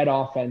spread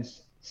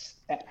offense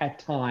at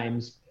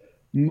times.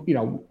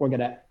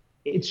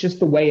 It's just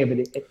the way of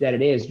it that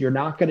it is. You're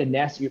not going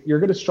to you're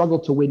going to struggle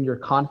to win your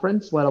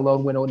conference, let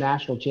alone win a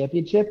national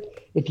championship,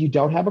 if you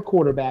don't have a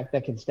quarterback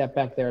that can step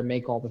back there and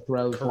make all the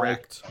throws.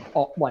 Correct.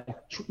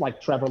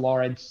 Like Trevor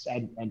Lawrence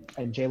and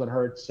Jalen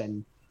Hurts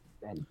and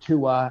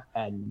Tua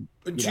and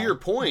to your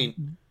point,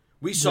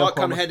 we saw it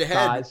come head to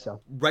head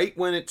right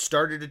when it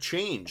started to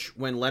change,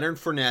 when Leonard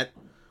Fournette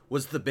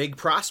was the big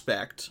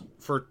prospect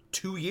for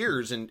 2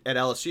 years at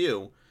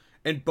LSU,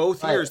 and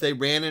both years they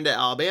ran into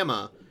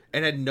Alabama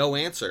and had no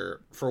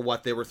answer for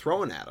what they were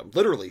throwing at them,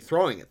 literally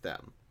throwing at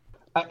them.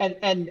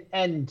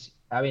 And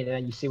I mean,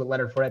 and you see what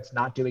Leonard Fournette's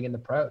not doing in the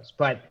pros,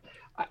 but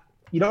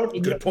you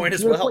don't. Good point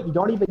as well. You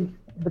don't even.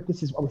 But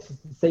this is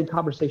the same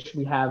conversation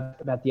we have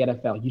about the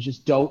NFL. You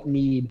just don't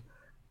need.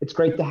 It's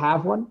great to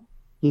have one.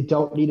 You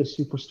don't need a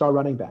superstar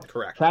running back.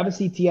 Correct.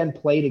 Travis Etienne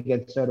played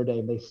against Notre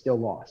Dame. They still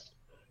lost.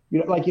 You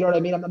know what I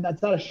mean?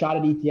 That's not a shot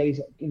at Etienne.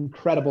 He's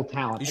incredible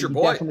talent. He's your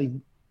boy. Definitely,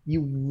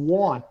 you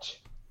want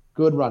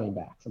good running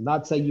backs. I'm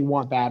not saying you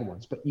want bad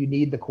ones, but you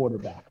need the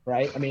quarterback,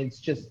 right? I mean,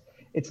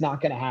 it's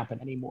not going to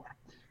happen anymore.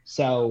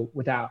 So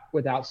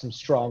without some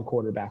strong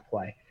quarterback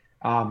play,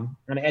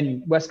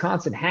 and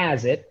Wisconsin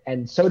has it,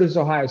 and so does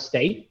Ohio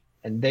State,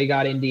 and they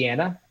got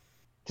Indiana.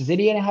 Does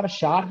Indiana have a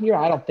shot here?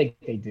 I don't think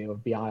they do, to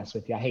be honest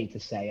with you. I hate to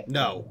say it.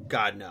 No,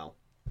 God, no.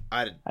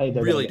 I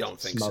really don't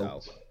think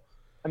so.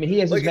 I mean, he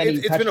has as many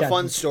touchdowns. It's been a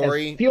fun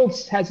story.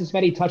 Fields has as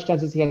many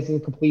touchdowns as he has in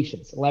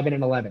completions, 11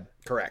 and 11.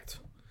 Correct.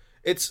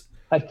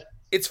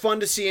 It's fun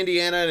to see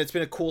Indiana, and it's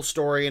been a cool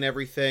story and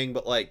everything,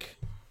 but, like,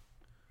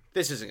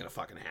 this isn't going to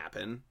fucking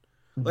happen.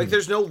 Mm-hmm. Like,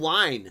 there's no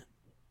line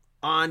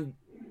on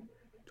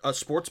a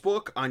sports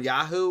book, on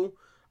Yahoo.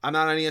 I'm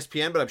not on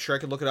ESPN, but I'm sure I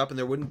could look it up, and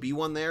there wouldn't be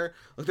one there.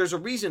 Like, there's a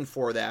reason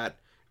for that,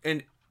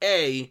 and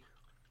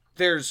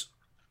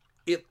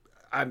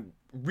I'm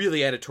really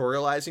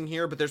editorializing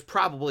here, but there's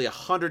probably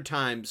 100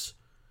 times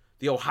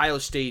the Ohio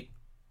State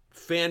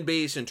fan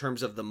base in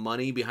terms of the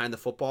money behind the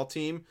football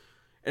team.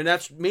 And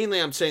that's mainly,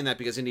 I'm saying that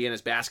because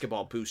Indiana's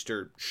basketball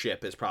booster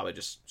ship is probably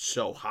just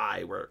so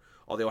high where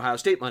all the Ohio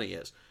State money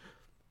is.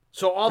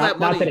 So all that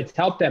money. Not that it's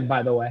helped them,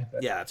 by the way.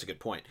 But. Yeah, that's a good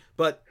point.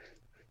 But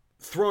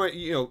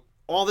throwing,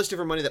 all this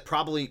different money that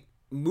probably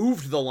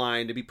moved the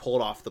line to be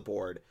pulled off the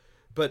board.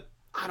 But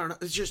I don't know.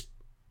 It's just,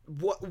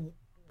 what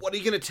are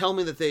you going to tell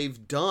me that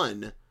they've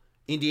done,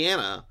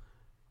 Indiana,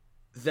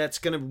 that's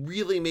going to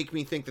really make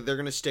me think that they're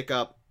going to stick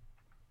up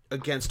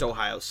against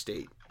Ohio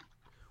State?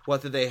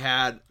 Whether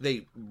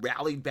they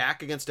rallied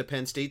back against a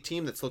Penn State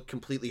team that's looked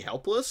completely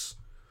helpless,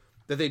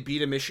 that they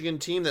beat a Michigan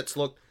team that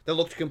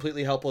looked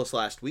completely helpless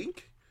last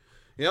week.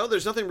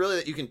 There's nothing really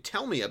that you can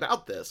tell me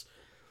about this.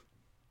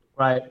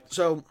 Right.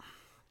 So,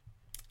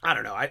 I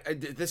don't know.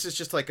 This is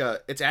just like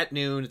it's at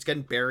noon. It's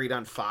getting buried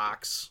on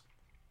Fox.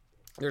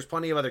 There's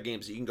plenty of other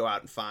games that you can go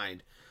out and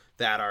find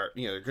that are,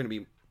 going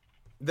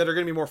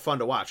to be more fun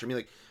to watch. I mean,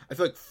 like, I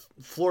feel like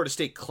Florida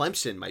State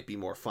Clemson might be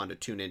more fun to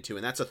tune into,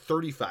 and that's a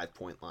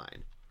 35-point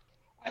line.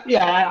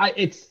 Yeah,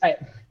 this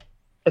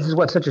is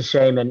what's such a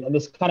shame, and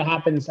this kind of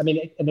happens. I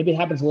mean, maybe it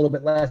happens a little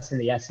bit less in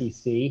the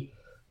SEC,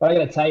 but I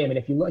got to tell you, I mean,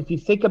 if you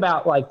think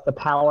about like the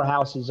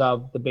powerhouses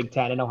of the Big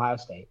Ten and Ohio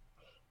State,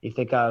 you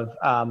think of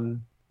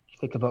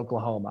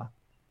Oklahoma,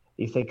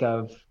 you think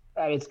of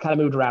it's kind of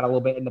moved around a little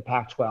bit in the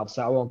Pac-12,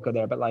 so I won't go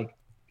there, but like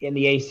in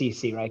the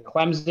ACC, right?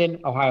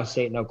 Clemson, Ohio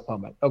State, and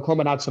Oklahoma.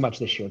 Oklahoma not so much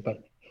this year,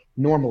 but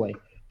normally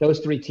those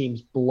three teams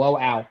blow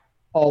out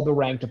all the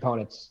ranked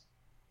opponents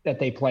that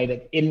they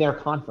play in their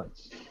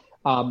conference.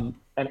 And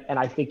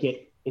I think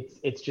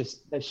it's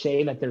just a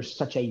shame that there's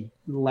such a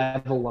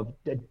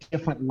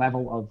different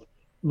level of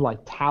like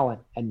talent.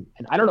 And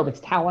I don't know if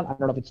it's talent. I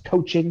don't know if it's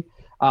coaching.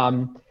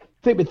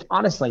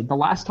 Honestly, the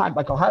last time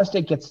like Ohio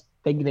State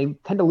they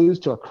tend to lose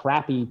to a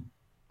crappy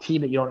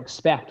team that you don't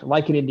expect,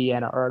 like an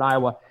Indiana or an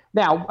Iowa.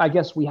 Now, I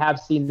guess we have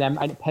seen them.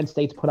 Penn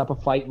State's put up a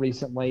fight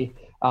recently.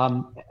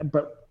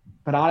 But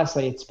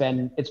honestly, it's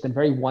been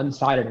very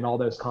one-sided in all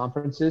those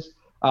conferences.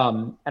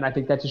 And I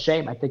think that's a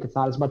shame. I think it's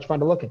not as much fun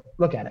to look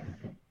at it.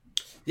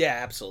 Yeah,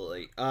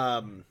 absolutely.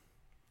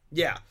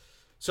 Yeah.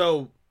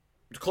 So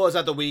to close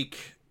out the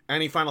week,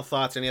 any final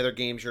thoughts? Any other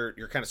games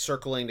you're kind of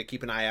circling to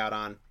keep an eye out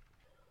on?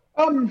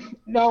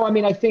 No, I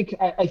mean, I think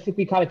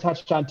we kind of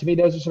touched on. To me,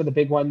 those are some of the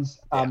big ones.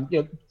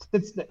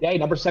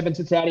 Number 7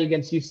 Cincinnati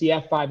against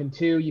UCF,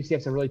 5-2.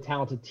 UCF's a really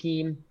talented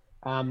team.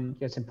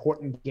 It's an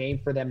important game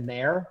for them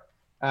there.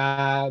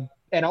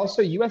 And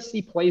also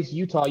USC plays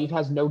Utah. Utah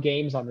has no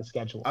games on the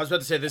schedule. I was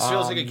about to say, this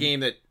feels like a game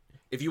that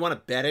if you want to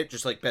bet it,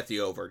 just like bet the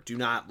over. Do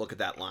not look at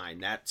that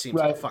line. That seems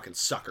like a fucking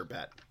sucker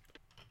bet.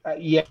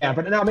 Yeah,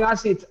 but no, I mean,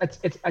 honestly,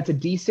 it's a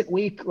decent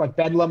week, like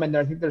Bedlam, and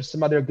I think there's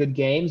some other good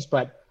games,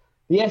 but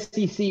the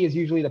SEC is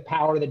usually the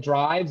power that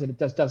drives, and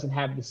it doesn't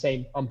have the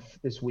same umph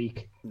this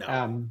week,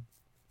 no.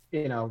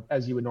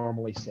 As you would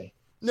normally see.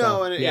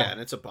 No, so,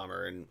 and it's a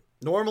bummer. And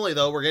normally,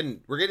 though, we're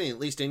getting at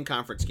least in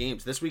conference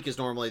games. This week is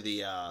normally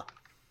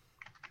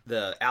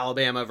the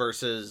Alabama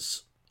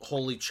versus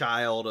Holy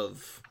Child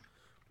of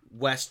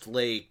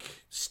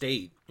Westlake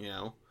State.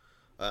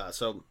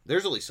 So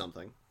there's at least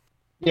something.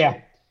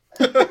 Yeah.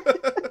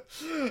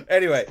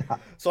 Anyway,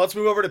 so let's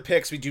move over to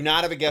picks. We do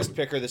not have a guest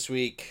picker this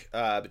week.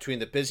 Between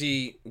the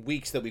busy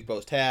weeks that we've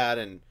both had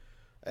and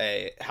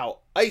how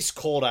ice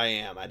cold I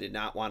am, I did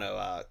not want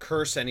to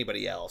curse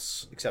anybody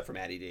else except for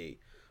Matty D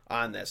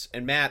on this.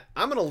 And Matt,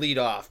 I'm going to lead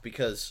off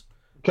because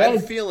I have a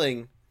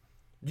feeling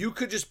you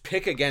could just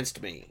pick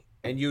against me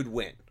and you'd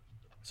win.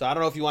 So I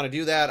don't know if you want to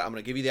do that. I'm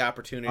going to give you the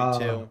opportunity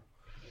to.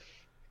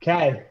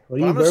 Okay. I'm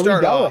going to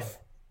start off.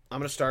 I'm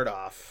going to start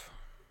off.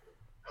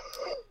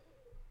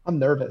 I'm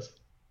nervous.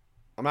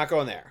 I'm not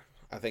going there.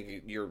 I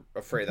think you're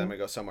afraid that I'm going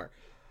to go somewhere.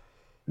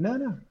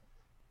 No.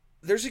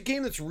 There's a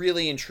game that's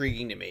really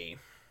intriguing to me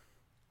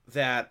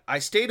that I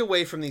stayed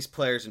away from these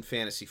players in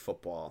fantasy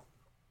football,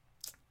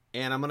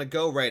 and I'm going to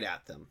go right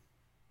at them.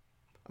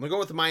 I'm going to go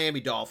with the Miami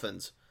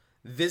Dolphins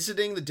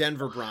visiting the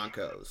Denver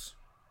Broncos.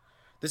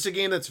 This is a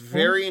game that's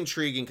very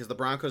intriguing because the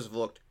Broncos have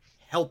looked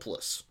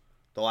helpless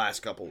the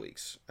last couple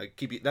weeks.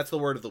 That's the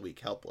word of the week,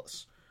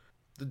 helpless.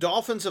 The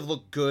Dolphins have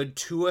looked good.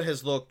 Tua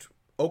has looked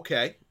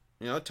okay.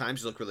 At times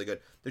he's looked really good.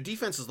 Their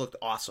defense has looked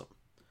awesome.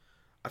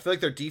 I feel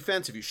like their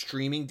defense, if you're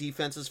streaming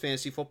defenses,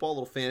 fantasy football, a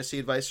little fantasy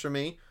advice from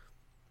me,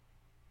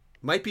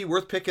 might be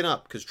worth picking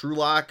up because Drew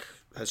Lock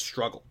has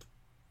struggled.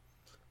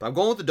 But I'm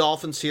going with the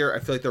Dolphins here. I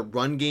feel like their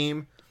run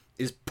game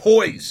is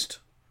poised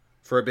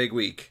for a big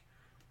week.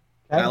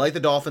 Okay. And I like the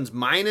Dolphins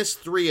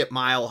 -3 at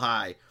Mile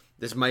High.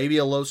 This may be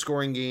a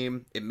low-scoring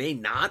game. It may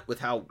not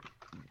with how,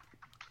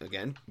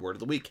 again, word of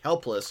the week,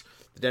 helpless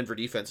the Denver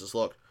defense has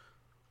looked.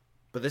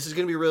 But this is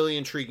going to be a really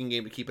intriguing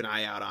game to keep an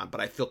eye out on.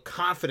 But I feel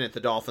confident the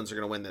Dolphins are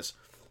going to win this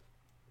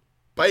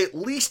by at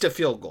least a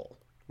field goal,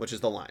 which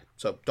is the line.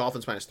 So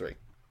Dolphins -3.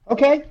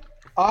 Okay.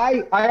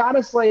 I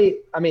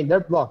honestly,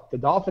 the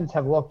Dolphins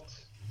have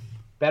looked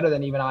better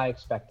than even I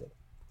expected.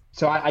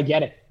 So I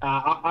get it.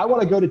 I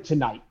want to go to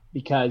tonight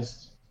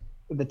because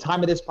at the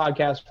time of this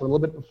podcast, we're a little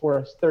bit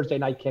before Thursday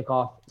night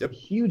kickoff. Yep.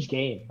 Huge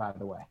game, by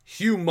the way.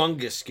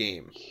 Humongous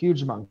game.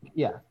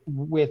 Yeah.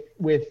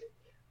 With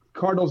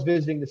Cardinals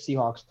visiting the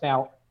Seahawks.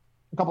 Now,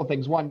 a couple of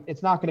things. One,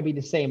 it's not going to be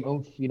the same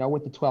oomph,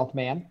 with the 12th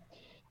man.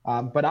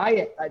 But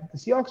the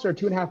Seahawks are a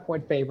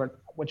 2.5-point favorite,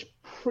 which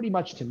pretty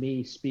much to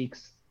me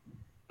speaks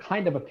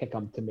kind of a pick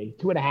 'em to me.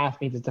 2.5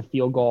 means it's a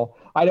field goal.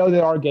 I know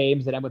there are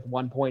games that end with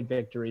 1-point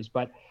victories,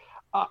 but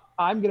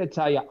I'm going to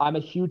tell you, I'm a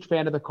huge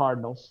fan of the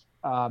Cardinals,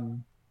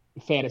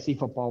 fantasy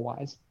football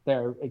wise.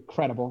 They're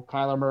incredible.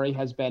 Kyler Murray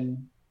has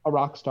been a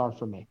rock star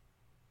for me.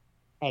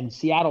 And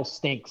Seattle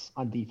stinks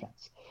on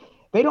defense.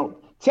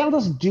 Seattle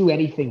doesn't do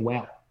anything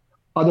well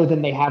other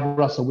than they have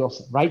Russell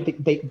Wilson, right?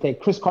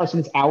 Chris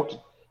Carson's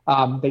out.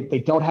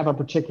 They don't have a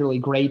particularly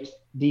great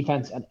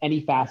defense in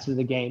any facet of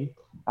the game.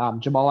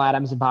 Jamal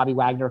Adams and Bobby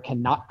Wagner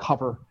cannot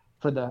cover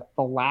for the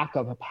lack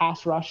of a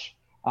pass rush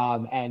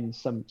and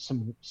some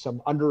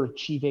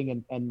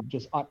underachieving and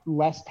just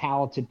less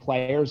talented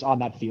players on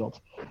that field.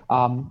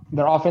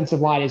 Their offensive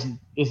line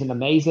isn't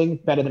amazing,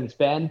 better than it's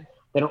been.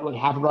 They don't really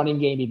have a running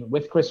game even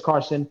with Chris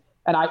Carson.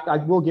 And I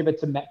will give it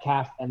to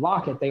Metcalf and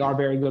Lockett. They are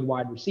very good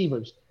wide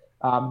receivers.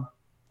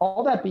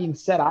 All that being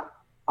said,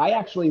 I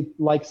actually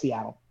like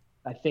Seattle.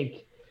 I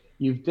think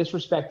you've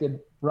disrespected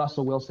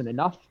Russell Wilson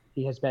enough.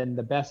 He has been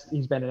the best.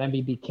 He's been an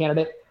MVP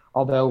candidate,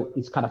 although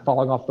he's kind of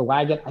falling off the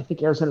wagon. I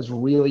think Arizona's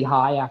really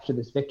high after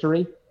this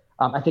victory.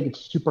 I think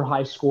it's super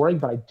high scoring,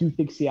 but I do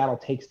think Seattle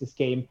takes this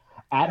game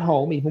at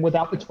home, even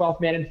without the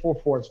 12th man in full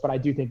force, but I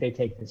do think they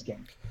take this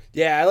game.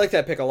 Yeah, I like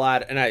that pick a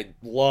lot, and I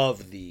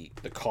love the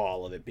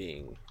call of it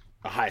being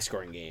a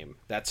high-scoring game.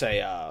 That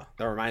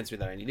reminds me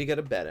that I need to get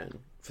a bet in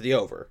for the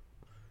over.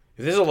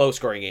 If this is a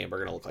low-scoring game, we're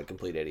going to look like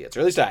complete idiots, or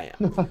at least I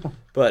am.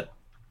 But,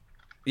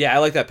 yeah, I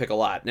like that pick a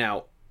lot.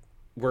 Now,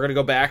 we're going to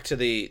go back to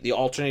the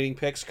alternating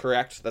picks,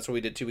 correct? That's what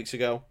we did 2 weeks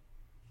ago?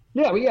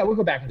 Yeah, we'll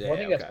go back and forth. I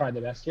think that's probably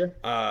the best here.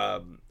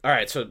 All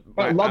right, so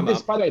by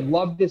the way,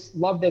 love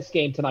this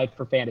game tonight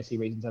for fantasy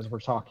reasons as we're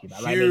talking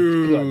about.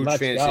 Huge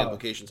fantasy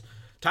implications.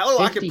 Tyler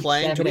Lockett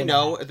playing? Do we 57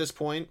 know at this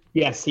point?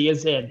 Yes, he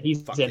is in.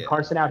 He's Fuck in. yeah.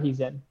 Carson out,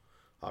 he's in.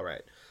 All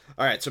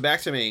right. So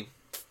back to me.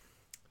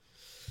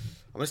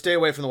 I'm gonna stay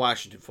away from the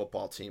Washington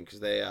football team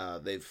because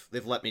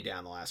they've let me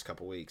down the last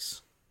couple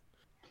weeks.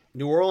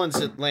 New Orleans,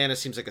 Atlanta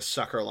seems like a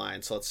sucker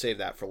line, so let's save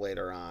that for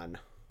later on.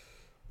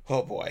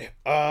 Oh boy.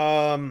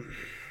 All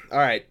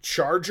right.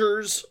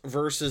 Chargers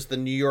versus the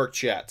New York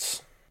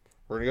Jets.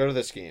 We're gonna go to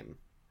this game.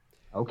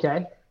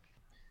 Okay.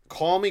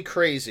 Call me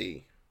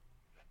crazy.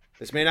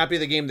 This may not be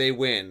the game they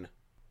win,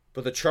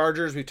 but the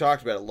Chargers, we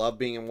talked about it, love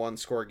being in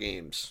one-score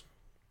games.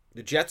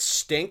 The Jets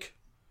stink,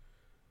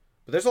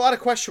 but there's a lot of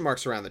question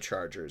marks around the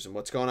Chargers and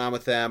what's going on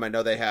with them. I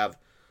know they have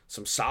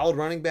some solid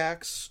running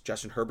backs.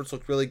 Justin Herbert's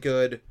looked really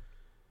good.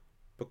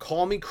 But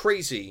call me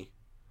crazy,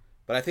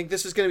 but I think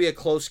this is going to be a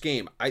close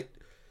game. I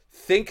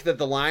think that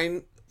the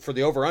line for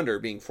the over-under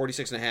being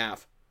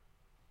 46.5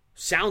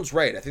 sounds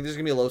right. I think this is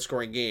going to be a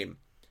low-scoring game.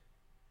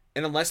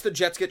 And unless the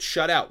Jets get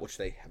shut out, which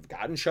they have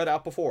gotten shut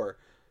out before,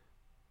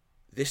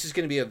 this is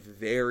going to be a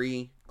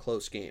very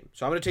close game.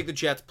 So I'm going to take the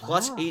Jets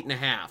plus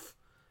 8.5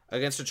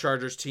 against a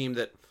Chargers team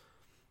that,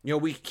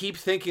 we keep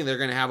thinking they're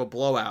going to have a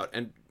blowout.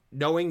 And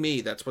knowing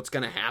me, that's what's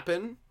going to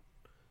happen.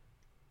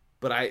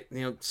 But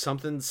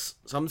something's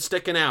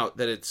sticking out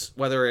that it's,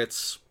 whether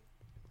it's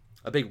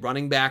a big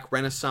running back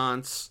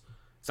renaissance,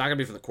 it's not going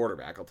to be from the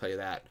quarterback, I'll tell you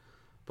that,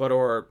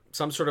 or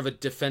some sort of a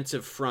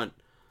defensive front.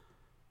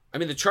 I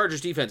mean, the Chargers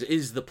defense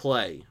is the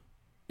play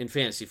in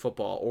fantasy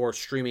football or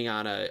streaming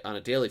on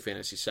a daily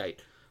fantasy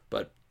site.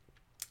 But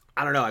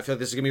I don't know. I feel like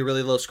this is going to be a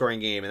really low-scoring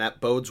game, and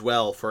that bodes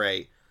well for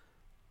a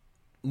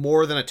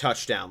more than a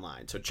touchdown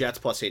line. So Jets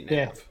plus 8.5.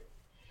 Yeah.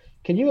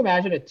 Can you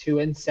imagine a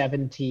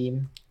 2-7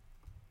 team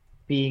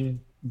being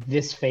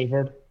this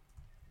favored?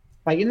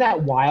 Like, isn't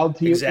that wild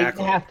to you?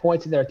 Exactly. 8.5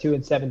 points in their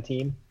 2-7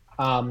 team.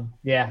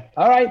 Yeah.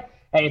 All right.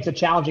 Hey, it's a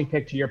challenging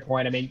pick to your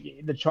point. I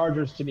mean, the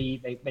Chargers, to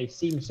me, they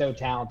seem so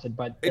talented,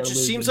 but it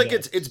just seems like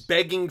it's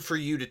begging for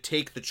you to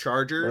take the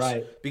Chargers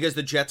because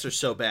the Jets are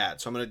so bad.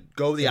 So I'm going to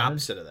go the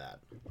opposite of that.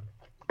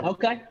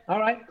 Okay. All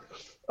right.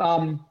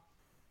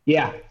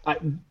 Yeah.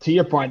 To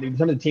your point,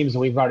 some of the teams that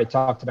we've already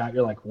talked about,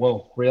 you're like,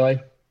 whoa,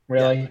 really?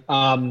 Really?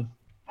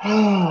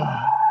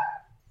 Yeah.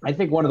 I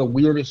think one of the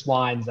weirdest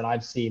lines that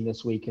I've seen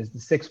this week is the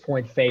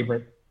 6-point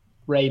favorite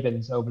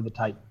Ravens over the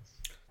Titans.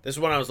 This is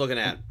what I was looking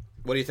at.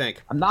 What do you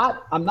think? I'm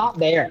not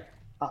there.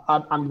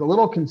 I'm a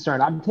little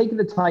concerned. I'm taking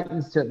the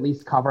Titans to at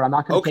least cover. I'm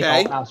not going to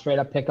take all out straight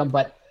up pick them,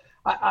 but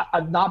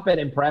I've not been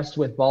impressed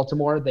with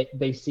Baltimore.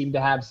 They seem to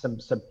have some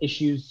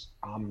issues.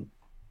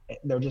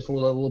 They're just a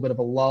little bit of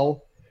a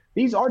lull.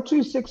 These are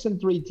 2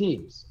 6-3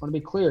 teams. I want to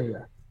be clear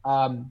here.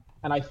 And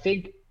I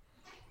think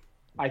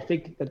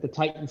that the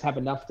Titans have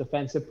enough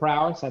defensive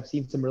prowess. I've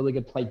seen some really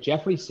good play.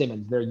 Jeffrey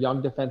Simmons, their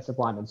young defensive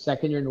lineman,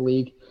 second year in the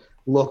league,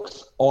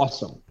 looks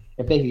awesome.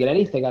 If they can get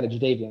anything out of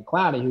Jadeveon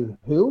Clowney,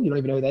 who you don't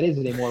even know who that is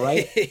anymore,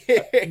 right?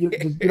 you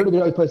don't even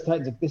know he plays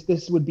Titans.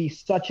 This would be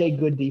such a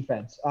good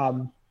defense.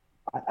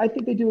 I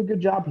think they do a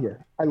good job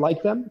here. I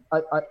like them.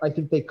 I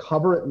think they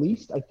cover at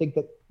least. I think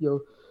that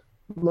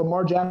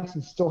Lamar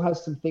Jackson still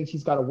has some things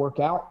he's got to work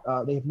out.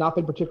 They have not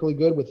been particularly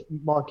good with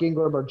Mark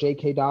Ingram or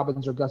J.K.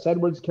 Dobbins or Gus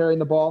Edwards carrying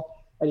the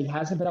ball, and he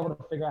hasn't been able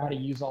to figure out how to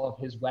use all of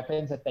his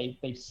weapons that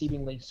they've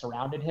seemingly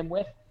surrounded him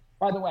with.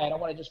 By the way, I don't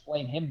want to just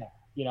blame him there.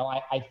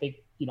 I think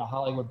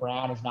Hollywood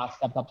Brown has not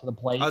stepped up to the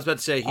plate. I was about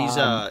to say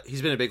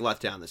he's been a big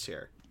letdown this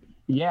year.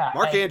 Yeah,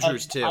 Mark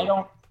Andrews too.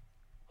 I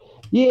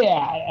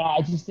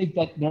just think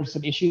that there's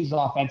some issues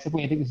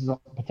offensively. I think this is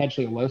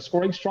potentially a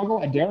low-scoring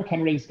struggle, and Derrick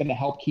Henry is going to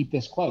help keep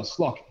this close.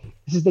 Look,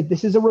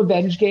 this is a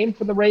revenge game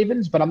for the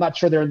Ravens, but I'm not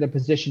sure they're in the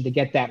position to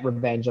get that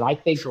revenge. And I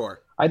think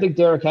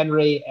Derrick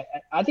Henry.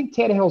 I think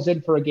Tannehill's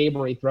in for a game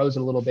where he throws it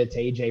a little bit to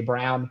A.J.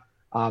 Brown.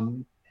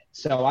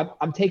 So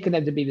I'm taking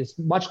them to be this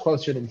much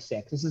closer than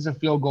 6. This is a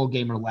field goal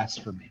game or less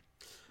for me.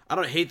 I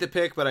don't hate the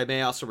pick, but I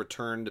may also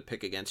return to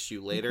pick against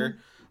you later.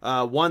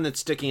 Mm-hmm. One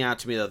that's sticking out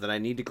to me, though, that I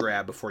need to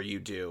grab before you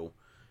do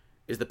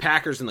is the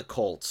Packers and the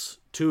Colts,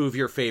 2 of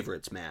your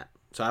favorites, Matt.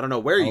 So I don't know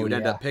where you would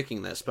end up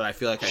picking this, but I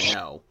feel like I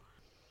know.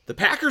 The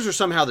Packers are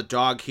somehow the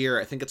dog here.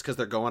 I think it's because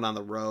they're going on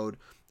the road.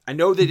 I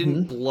know they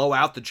didn't blow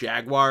out the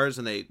Jaguars,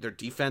 and their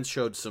defense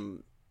showed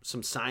some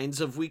signs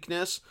of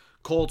weakness.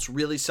 Colts,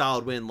 really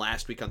solid win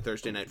last week on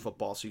Thursday Night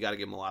Football, so you got to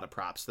give them a lot of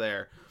props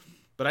there.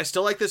 But I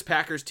still like this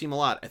Packers team a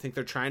lot. I think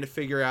they're trying to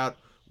figure out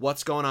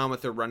what's going on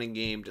with their running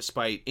game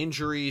despite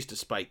injuries,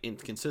 despite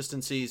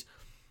inconsistencies.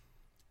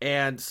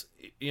 And,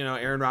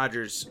 Aaron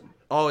Rodgers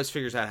always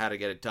figures out how to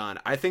get it done.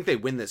 I think they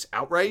win this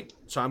outright,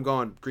 so I'm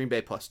going Green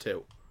Bay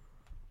 +2.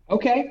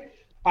 Okay.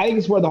 I think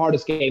it's one of the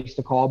hardest games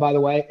to call, by the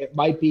way. It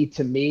might be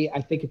to me. I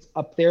think it's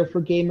up there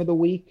for game of the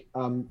week.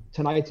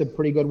 Tonight's a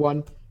pretty good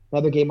one.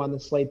 Another game on the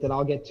slate that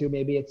I'll get to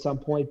maybe at some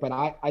point, but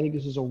I think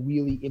this is a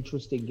really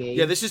interesting game.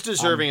 Yeah, this is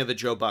deserving of the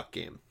Joe Buck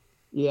game.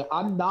 Yeah,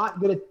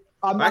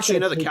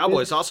 the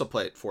Cowboys also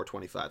play at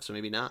 425, so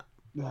maybe not.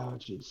 Oh,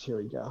 jeez, here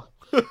we go.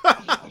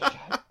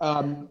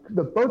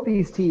 Both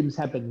these teams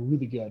have been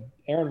really good.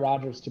 Aaron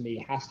Rodgers, to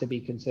me, has to be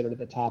considered at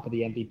the top of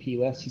the MVP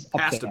list. He's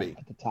up there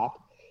at the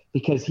top.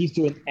 because he's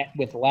doing it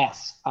with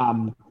less.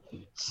 And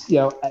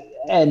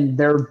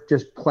they're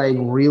just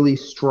playing really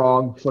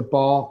strong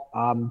football.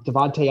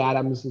 Devontae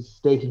Adams is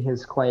staking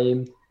his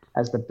claim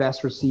as the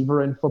best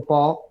receiver in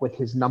football with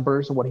his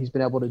numbers and what he's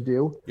been able to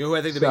do. You know who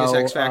I think the biggest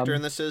X factor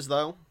in this is,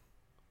 though?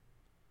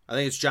 I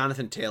think it's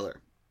Jonathan Taylor,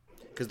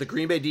 because the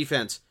Green Bay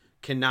defense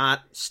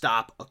cannot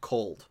stop a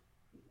cold.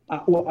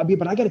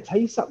 But I got to tell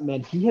you something,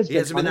 man. He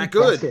hasn't been that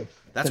good.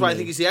 That's why I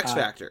think he's the X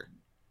factor.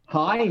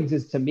 Hines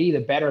is, to me, the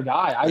better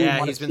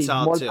guy. He's been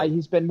solid too.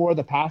 He's been more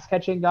the pass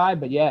catching guy,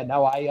 but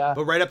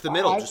but right up the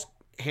middle, just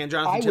hand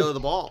Jonathan Taylor the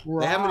ball.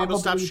 They haven't been able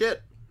to stop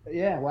shit.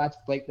 Yeah, well, that's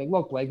Blake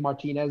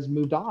Martinez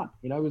moved on.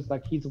 It was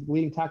like he's the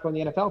leading tackle in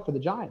the NFL for the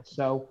Giants.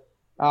 So,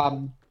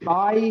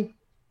 I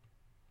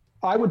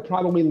would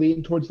probably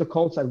lean towards the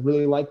Colts. I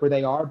really like where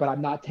they are, but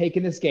I'm not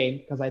taking this game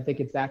because I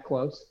think it's that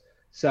close.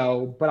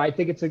 So, but I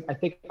think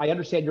I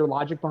understand your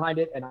logic behind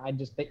it, and I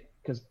just think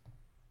because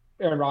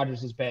Aaron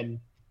Rodgers has been,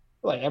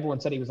 like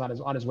everyone said, he was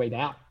on his way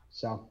down.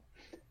 So,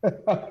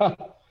 I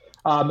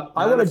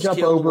want to jump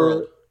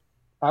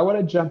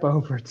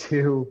over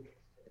to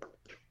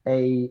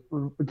a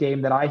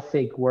game that I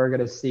think we're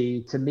going to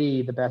see, to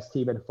me, the best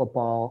team in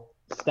football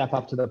step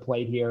up to the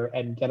plate here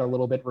and get a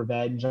little bit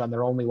revenge on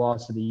their only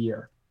loss of the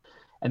year.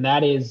 And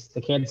that is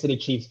the Kansas City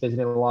Chiefs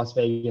visiting the Las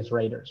Vegas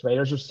Raiders.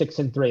 Raiders are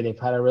 6-3. They've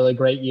had a really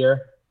great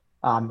year,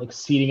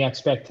 exceeding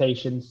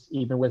expectations,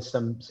 even with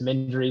some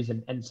injuries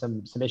and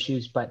some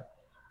issues. But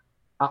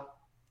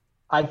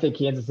I think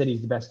Kansas City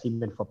is the best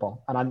team in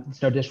football. And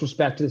it's no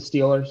disrespect to the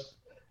Steelers.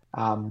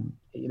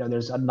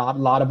 There's a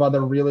lot of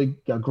other really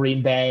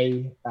Green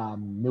Bay,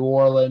 New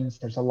Orleans.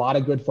 There's a lot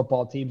of good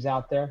football teams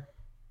out there.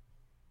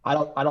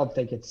 I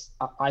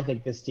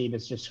think this team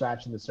is just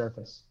scratching the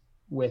surface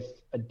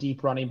with a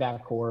deep running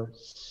back core,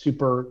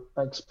 super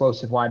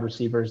explosive wide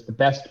receivers,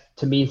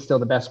 still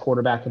the best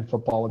quarterback in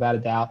football without a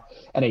doubt,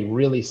 and a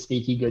really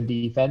sneaky good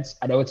defense.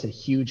 I know it's a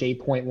huge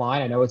 8-point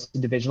line. I know it's a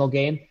divisional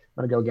game. I'm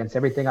going to go against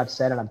everything I've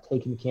said, and I'm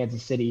taking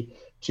Kansas City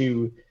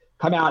to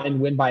come out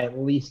and win by at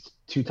least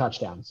 2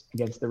 touchdowns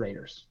against the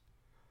Raiders.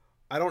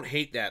 I don't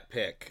hate that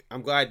pick.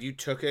 I'm glad you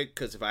took it,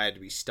 because if I had to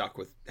be stuck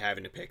with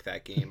having to pick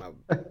that game,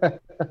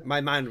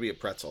 my mind would be a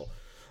pretzel.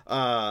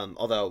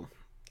 Although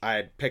I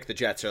had picked the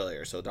Jets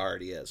earlier, so it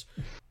already is.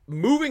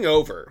 Moving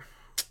over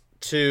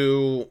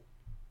to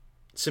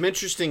some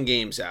interesting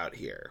games out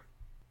here.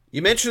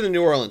 You mentioned the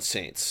New Orleans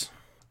Saints,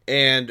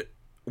 and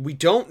we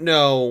don't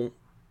know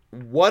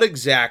what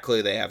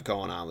exactly they have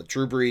going on with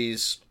Drew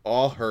Brees,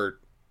 all hurt.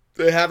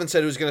 They haven't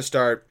said who's going to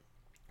start,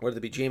 whether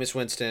it be Jameis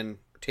Winston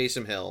or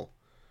Taysom Hill.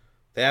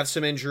 They have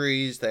some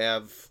injuries. They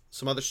have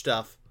some other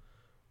stuff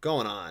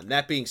going on.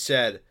 That being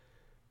said,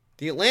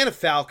 the Atlanta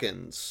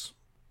Falcons,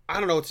 I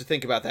don't know what to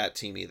think about that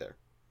team either,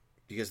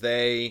 because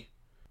they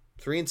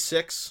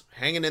 3-6,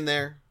 hanging in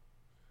there.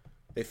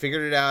 They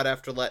figured it out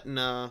after letting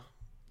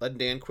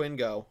Dan Quinn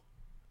go.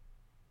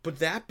 But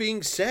that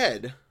being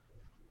said,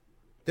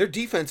 their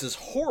defense is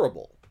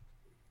horrible.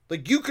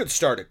 Like, you could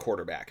start at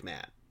quarterback,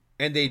 Matt,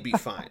 and they'd be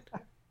fine.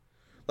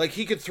 Like,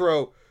 he could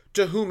throw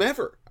to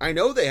whomever. I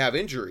know they have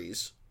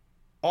injuries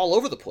all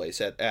over the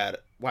place at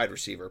wide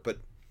receiver, but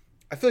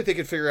I feel like they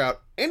could figure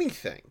out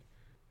anything.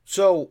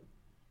 So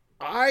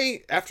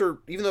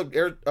even though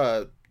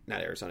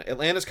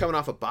Atlanta's coming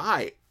off a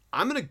bye,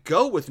 I'm going to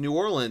go with New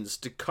Orleans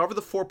to cover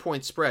the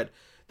 4-point spread.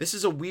 This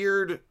is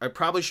I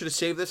probably should have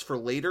saved this for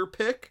later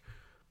pick,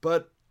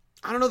 but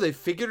I don't know. They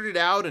figured it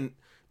out, and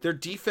their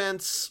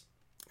defense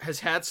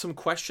has had some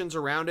questions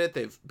around it.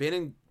 They've been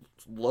in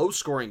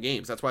low-scoring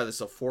games. That's why this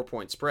is a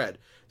 4-point spread.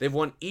 They've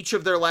won each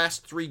of their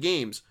last 3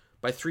 games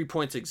by 3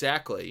 points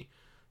exactly.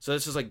 So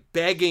this is like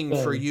begging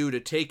for you to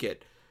take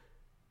it.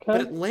 Okay.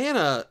 But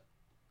Atlanta,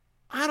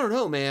 I don't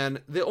know, man.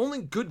 The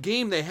only good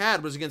game they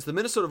had was against the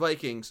Minnesota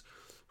Vikings,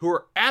 who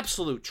are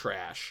absolute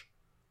trash.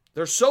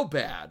 They're so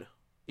bad,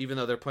 even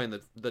though they're playing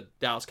the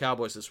Dallas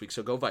Cowboys this week,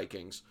 so go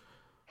Vikings.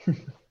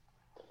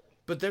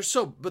 But they're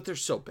so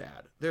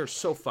bad. They're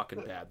so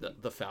fucking bad,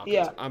 the Falcons.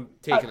 Yeah, I'm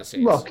taking the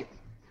Saints. Look,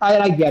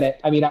 I get it.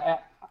 I mean,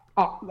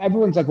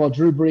 everyone's like, well,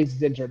 Drew Brees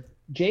is injured.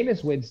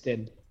 Jameis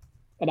Winston,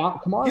 and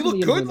Kamara. He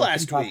looked good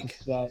last week.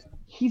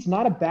 He's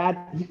not a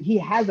bad. He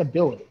has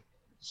ability.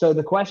 So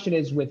the question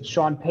is, with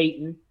Sean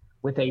Payton,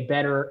 with a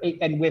better,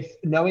 and with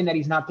knowing that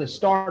he's not the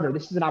starter,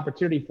 this is an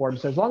opportunity for him.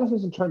 So as long as he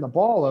doesn't turn the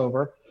ball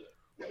over,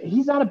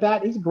 he's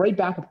a great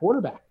backup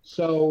quarterback.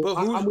 So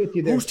I'm with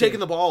you there. Who's taking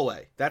the ball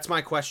away? That's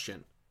my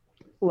question.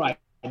 Right.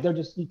 They're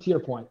just, to your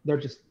point, they're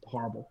just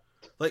horrible.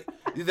 Like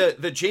the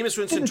Jameis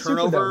Winston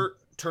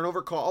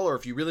turnover call, or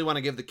if you really want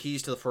to give the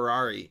keys to the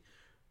Ferrari,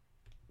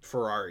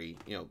 Ferrari,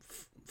 to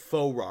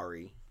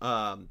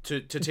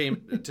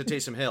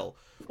Taysom Hill.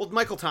 Well,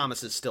 Michael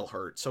Thomas is still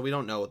hurt, so we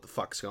don't know what the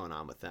fuck's going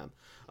on with them.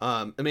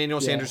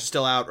 Emmanuel Sanders is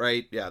still out,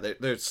 right? Yeah,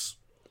 there's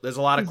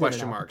a lot of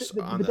question marks.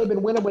 But they've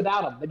been winning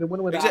without him. They've been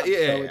winning without him.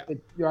 Yeah.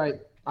 You're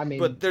right. I mean,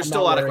 but there's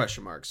still a lot of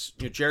question marks.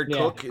 Jared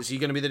Cook, is he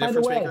going to be the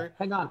difference maker?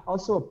 Hang on.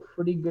 Also, a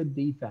pretty good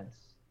defense.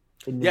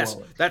 Yes,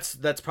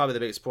 that's probably the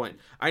biggest point.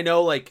 I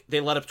know, like, they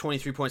let up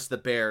 23 points to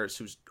the Bears,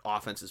 whose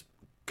offense is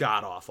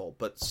god awful,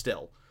 but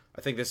still, I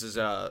think this is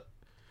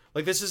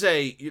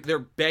they're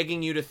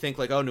begging you to think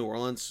like, oh, New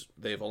Orleans,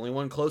 they've only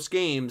won close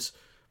games,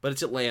 but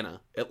it's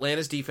Atlanta.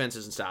 Atlanta's defense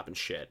isn't stopping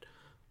shit.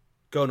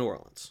 Go New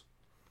Orleans.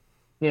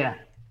 Yeah.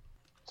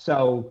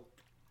 So,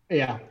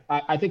 yeah,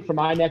 I think for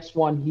my next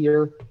one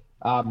here,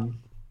 I'm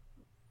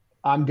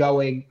gonna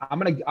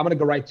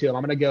go right to him.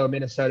 I'm gonna go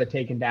Minnesota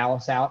taking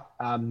Dallas out.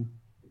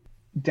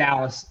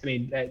 Dallas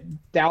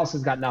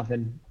has got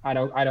nothing.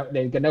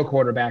 They've got no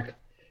quarterback.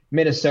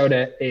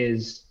 Minnesota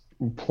is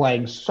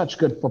playing such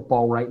good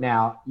football right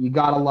now. You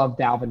gotta love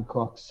Dalvin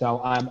Cook.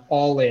 So I'm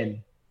all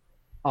in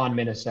on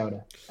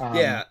Minnesota.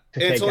 And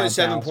it's only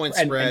 7-point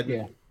spread.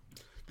 Yeah.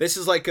 This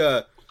is like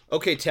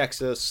okay,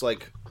 Texas,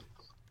 like,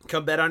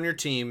 come bet on your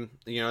team.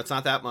 It's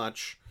not that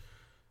much.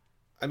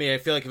 I mean, I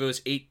feel like if it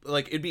was 8,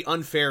 like, it'd be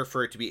unfair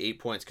for it to be 8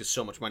 points because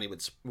so much money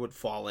would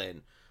fall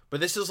in.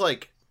 But this is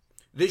like,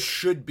 this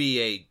should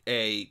be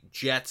a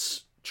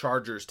Jets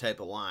Chargers type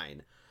of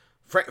line.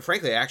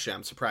 Frankly, actually,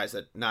 I'm surprised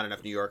that not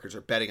enough New Yorkers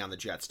are betting on the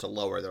Jets to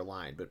lower their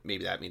line, but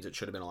maybe that means it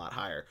should have been a lot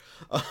higher.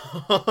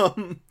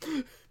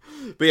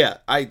 But yeah,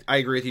 I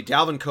agree with you.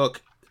 Dalvin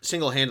Cook,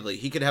 single-handedly,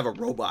 he could have a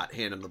robot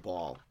hand him the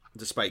ball,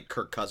 despite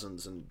Kirk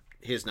Cousins and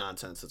his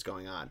nonsense that's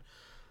going on.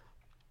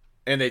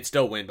 And they'd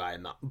still win by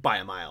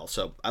a mile.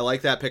 So I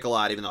like that pick a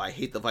lot, even though I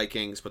hate the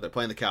Vikings, but they're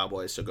playing the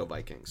Cowboys, so go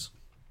Vikings.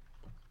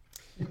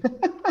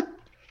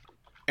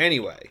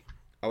 Anyway,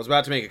 I was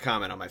about to make a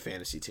comment on my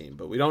fantasy team,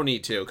 but we don't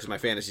need to because my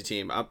fantasy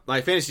team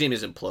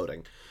is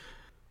imploding.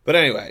 But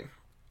anyway,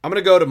 I'm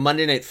going to go to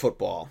Monday Night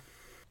Football.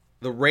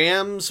 The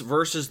Rams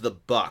versus the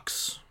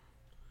Bucks.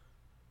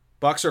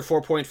 Bucks are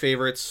 4-point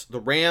favorites.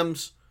 The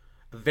Rams,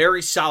 a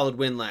very solid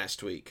win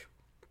last week.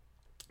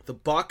 The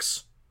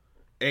Bucks,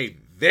 a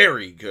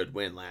very good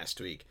win last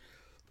week.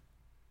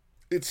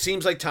 It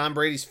seems like Tom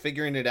Brady's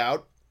figuring it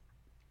out.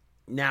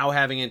 Now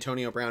having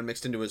Antonio Brown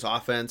mixed into his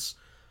offense,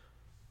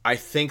 I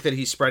think that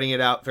he's spreading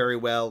it out very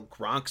well.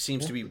 Gronk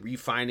seems to be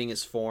refining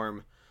his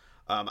form.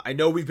 I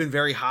know we've been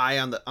very high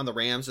on the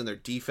Rams and their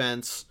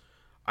defense.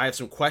 I have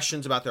some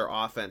questions about their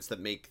offense that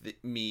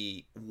make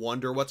me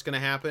wonder what's going to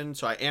happen.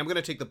 So I am going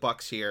to take the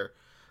Bucks here.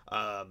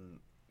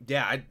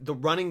 The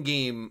running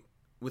game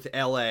with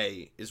LA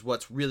is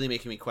what's really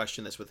making me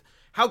question this with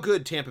how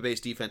good Tampa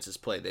Bay's defense has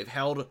played. They've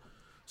held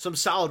some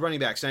solid running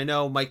backs. And I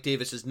know Mike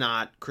Davis is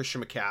not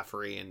Christian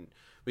McCaffrey, and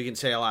we can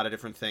say a lot of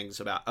different things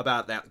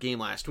about that game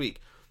last week.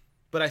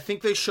 But I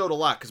think they showed a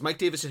lot because Mike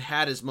Davis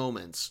had his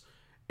moments,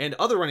 and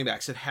other running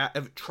backs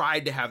have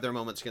tried to have their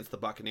moments against the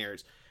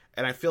Buccaneers.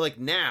 And I feel like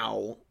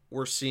now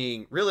we're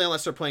seeing, really,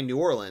 unless they're playing New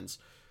Orleans,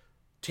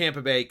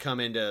 Tampa Bay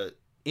come into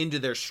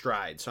their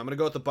stride. So I'm going to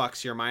go with the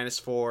Bucks here,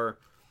 -4.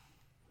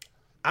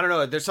 I don't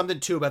know. There's something,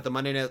 too, about the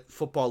Monday Night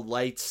Football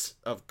lights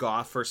of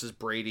Goff versus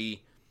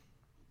Brady.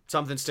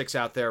 Something sticks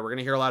out there. We're going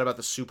to hear a lot about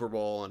the Super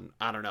Bowl, and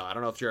I don't know. I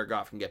don't know if Jared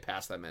Goff can get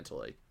past that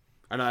mentally.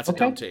 I know that's a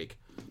dumb take.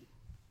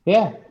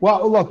 Yeah.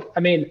 Well, look, I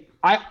mean,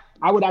 I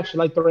would actually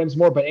like the Rams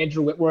more, but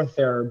Andrew Whitworth,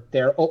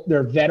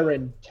 their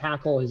veteran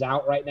tackle, is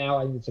out right now.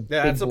 I think it's a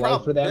big blow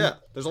for them. Yeah,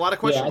 there's a lot of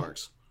question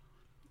marks.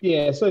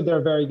 Yeah, so they're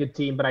a very good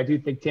team, but I do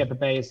think Tampa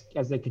Bay,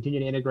 as they continue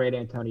to integrate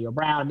Antonio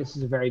Brown, this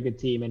is a very good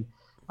team, and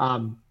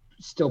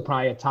still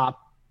probably a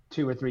top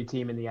 2 or 3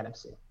 team in the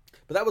NFC.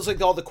 But that was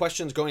like all the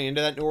questions going into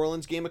that New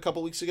Orleans game a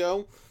couple weeks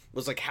ago.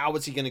 Was like, how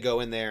was he going to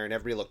go in there? And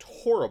everybody looked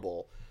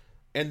horrible.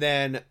 And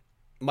then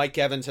Mike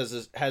Evans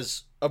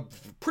has a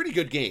pretty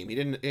good game.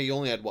 He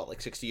only had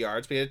 60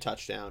 yards, but he had a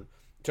touchdown.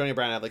 Antonio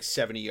Brown had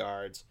 70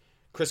 yards.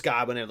 Chris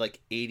Godwin had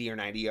 80 or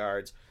 90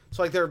 yards.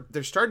 So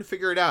they're starting to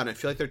figure it out, and I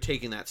feel like they're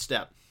taking that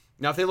step.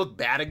 Now, if they look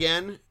bad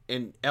again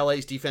and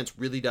LA's defense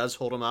really does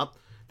hold them up,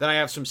 then I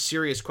have some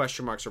serious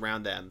question marks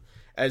around them,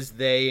 as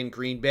they and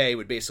Green Bay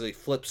would basically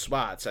flip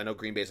spots. I know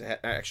Green Bay's ahead.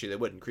 Actually, they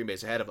wouldn't. Green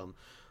Bay's ahead of them.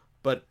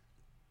 But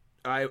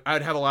I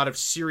would have a lot of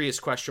serious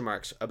question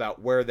marks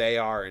about where they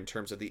are in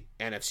terms of the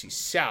NFC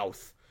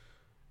South,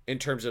 in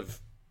terms of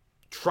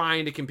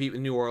trying to compete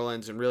with New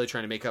Orleans and really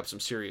trying to make up some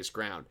serious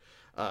ground.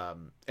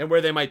 And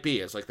where they might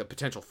be as the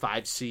potential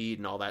 5 seed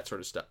and all that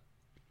sort of stuff.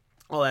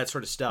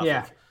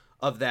 Yeah.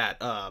 Of that,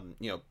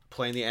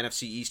 playing the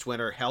NFC East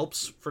winner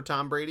helps for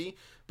Tom Brady.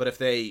 But if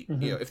they,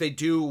 if they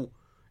do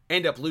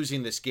end up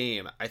losing this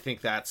game, I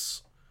think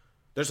there's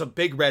a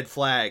big red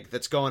flag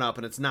that's going up,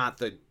 and it's not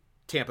the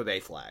Tampa Bay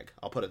flag.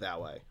 I'll put it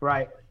that way.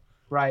 Right.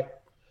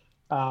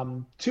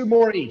 2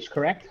 more each,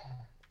 correct?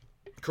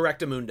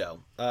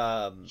 Correctamundo.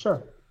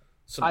 Sure.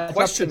 Some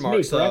question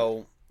marks,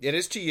 though. It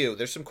is to you.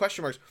 There's some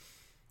question marks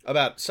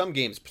about some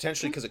games,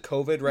 potentially because of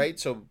COVID, right?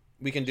 So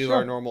we can do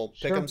our normal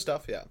pick'em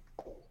stuff. Yeah.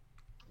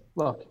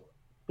 Look,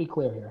 be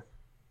clear here.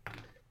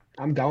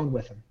 I'm going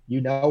with him.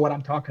 You know what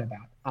I'm talking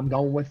about. I'm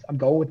going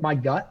with my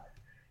gut,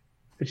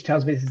 which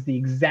tells me this is the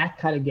exact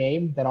kind of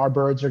game that our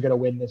Birds are going to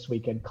win this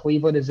weekend.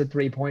 Cleveland is a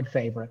 3-point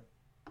favorite.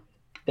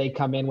 They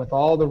come in with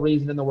all the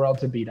reason in the world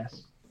to beat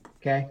us.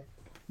 Okay?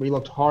 We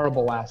looked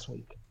horrible last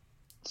week.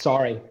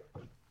 Sorry.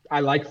 I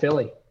like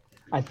Philly.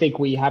 I think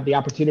we have the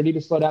opportunity to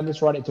slow down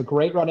this run. It's a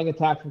great running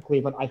attack from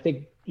Cleveland. I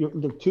think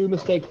the 2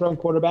 mistake-prone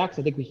quarterbacks,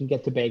 I think we can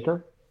get to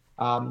Baker.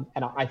 And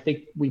I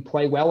think we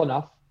play well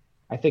enough.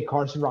 I think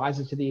Carson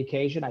rises to the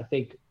occasion. I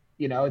think,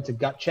 it's a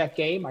gut check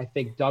game. I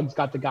think Doug's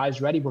got the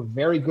guys ready. We're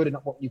very good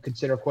at what you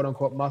consider quote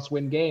unquote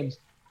must-win games.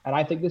 And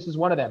I think this is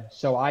one of them.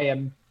 So I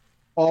am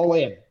all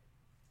in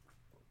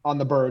on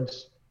the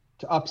Birds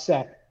to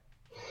upset.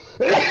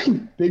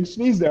 Big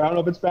sneeze there. I don't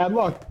know if it's bad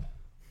luck.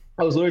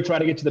 I was literally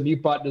trying to get to the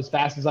mute button as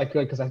fast as I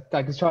could because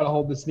I was trying to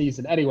hold the sneeze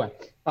in. Anyway,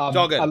 it's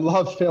all good. I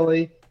love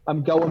Philly.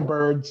 I'm going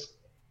Birds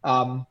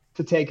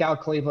to take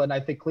out Cleveland. I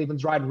think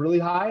Cleveland's riding really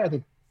high. I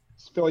think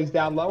Philly's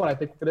down low, and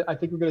I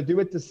think we're gonna do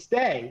it to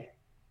stay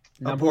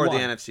number one the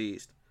NFC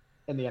East.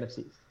 In the NFC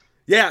East.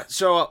 Yeah,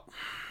 so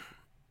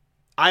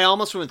I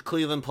almost went with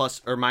Cleveland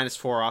plus or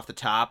 -4 off the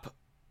top,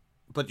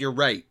 but you're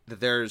right that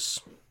there's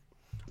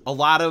a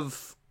lot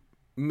of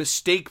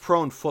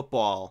mistake-prone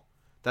football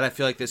that I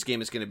feel like this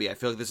game is going to be. I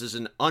feel like this is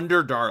an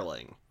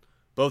underdarling.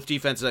 Both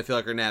defenses I feel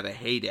like are going to have a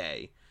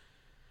heyday.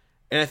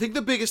 And I think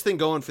the biggest thing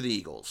going for the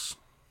Eagles,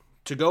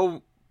 to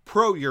go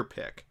pro your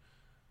pick,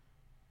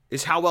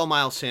 is how well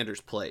Miles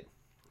Sanders played.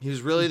 He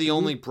was really the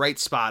only bright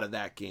spot of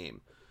that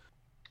game.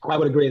 I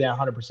would agree there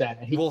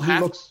 100%. He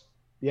looks...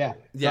 Yeah.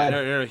 Yeah,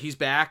 no. He's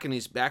back, and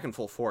he's back in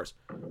full force.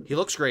 He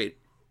looks great.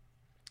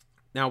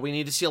 Now, we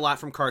need to see a lot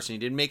from Carson. He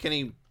didn't make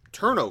any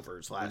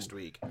turnovers last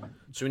week,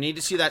 so we need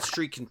to see that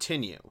streak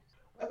continue.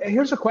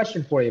 Here's a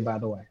question for you, by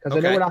the way, because I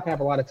know we're not going to have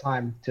a lot of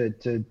time to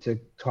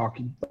talk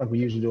like we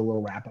usually do a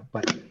little wrap-up,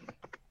 but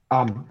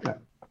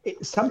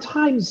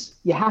sometimes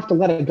you have to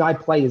let a guy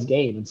play his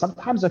game, and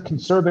sometimes a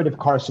conservative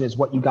Carson is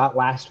what you got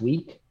last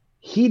week.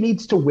 He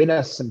needs to win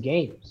us some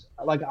games.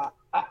 Like,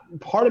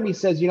 part of me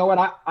says, you know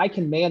what, I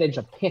can manage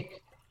a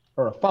pick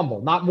or a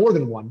fumble, not more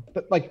than one,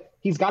 but like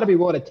he's got to be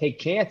willing to take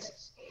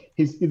chances.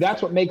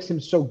 That's what makes him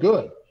so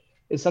good.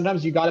 Is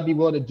sometimes you got to be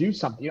willing to do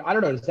something. I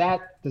don't know.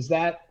 Does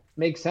that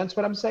make sense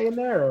what I'm saying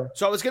there? Or?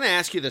 So I was going to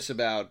ask you this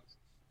about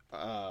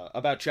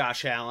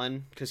Josh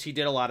Allen, because he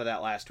did a lot of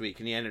that last week,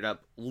 and he ended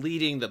up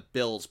leading the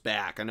Bills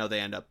back. I know they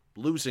end up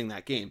losing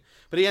that game,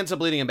 but he ends up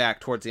leading them back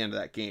towards the end of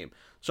that game.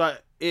 So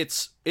it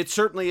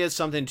certainly is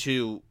something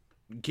to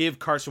give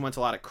Carson Wentz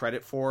a lot of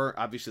credit for.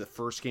 Obviously, the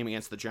first game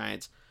against the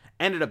Giants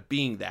ended up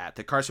being that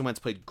Carson Wentz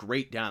played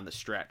great down the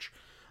stretch.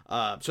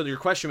 So your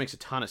question makes a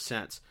ton of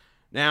sense.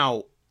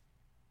 Now,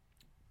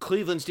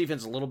 Cleveland's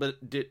defense is a little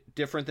bit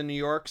different than New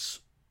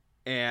York's,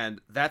 and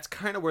that's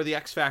kind of where the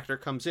X factor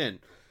comes in.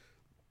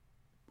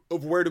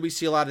 Of where do we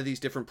see a lot of these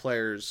different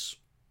players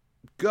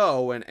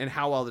go, and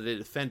how well did they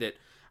defend it?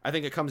 I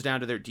think it comes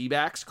down to their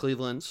D-backs,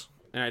 Cleveland's,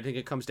 and I think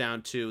it comes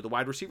down to the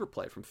wide receiver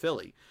play from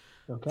Philly.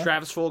 Okay.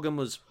 Travis Fulgham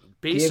was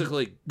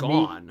basically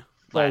gone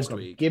last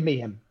week. Give me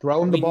him.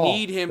 Throw him the ball. We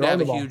need him to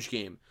have a huge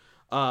game.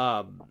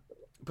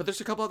 But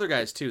there's a couple other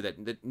guys, too,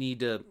 that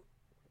need to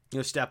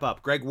step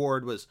up. Greg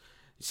Ward was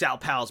Sal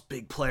Powell's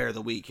big player of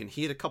the week, and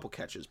he had a couple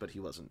catches, but he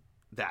wasn't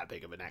that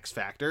big of an X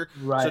factor.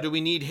 Right. So do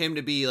we need him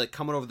to be like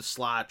coming over the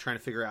slot, trying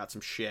to figure out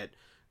some shit,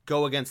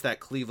 go against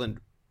that Cleveland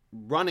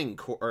linebacking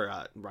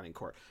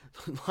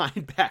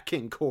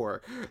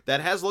core that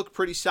has looked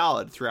pretty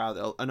solid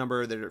throughout a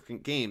number of the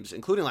different games,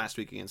 including last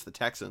week against the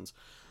Texans.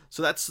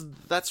 So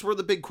that's where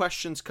the big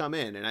questions come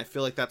in, and I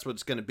feel like that's what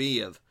it's going to be.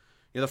 Of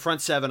the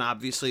front seven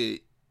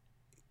obviously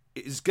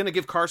is going to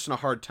give Carson a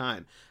hard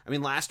time. I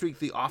mean, last week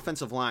the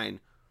offensive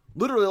line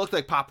literally looked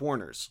like Pop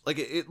Warners. Like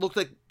it looked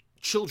like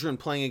children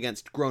playing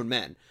against grown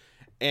men.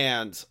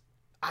 And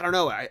I don't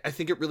know. I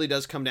think it really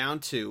does come down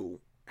to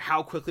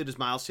how quickly does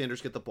Miles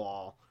Sanders get the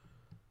ball?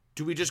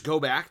 Do we just go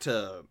back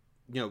to,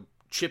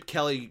 Chip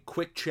Kelly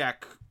quick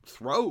check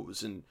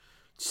throws and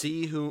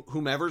see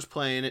whomever's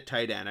playing at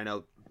tight end? I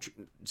know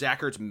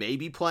Zach Ertz may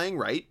be playing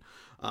right.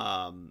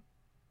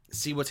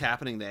 See what's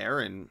happening there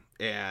and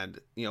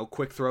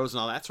quick throws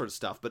and all that sort of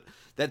stuff. But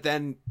that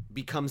then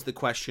becomes the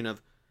question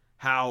of,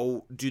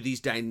 how do these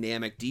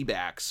dynamic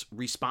D-backs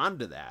respond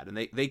to that?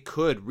 And they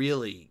could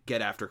really get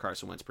after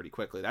Carson Wentz pretty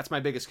quickly. That's my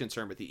biggest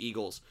concern with the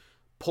Eagles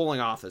pulling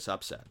off this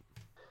upset.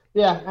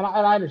 Yeah, and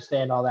I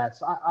understand all that.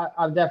 So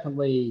I'm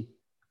definitely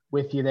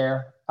with you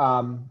there.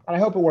 And I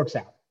hope it works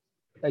out.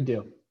 I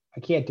do. I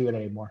can't do it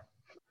anymore.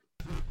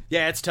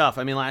 Yeah, it's tough.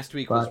 I mean, last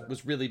week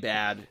was really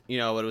bad.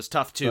 It was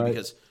tough, too,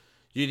 because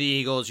the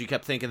Eagles, you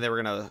kept thinking they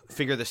were going to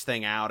figure this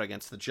thing out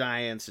against the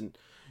Giants. And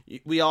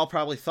we all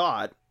probably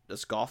thought,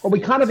 golf. Well, we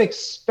kind of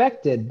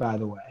expected, by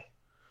the way.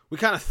 We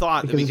kind of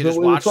thought that we could just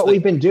watch what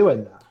we've been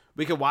doing.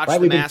 We could watch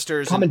the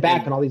Masters coming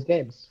back in all these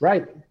games,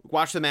 right?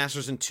 Watch the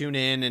Masters and tune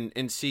in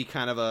and see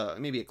kind of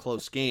maybe a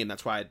close game.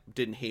 That's why I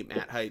didn't hate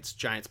Matt Height's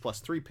Giants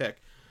 +3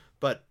 pick,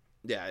 but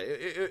yeah,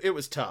 it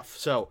was tough.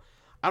 So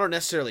I don't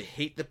necessarily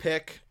hate the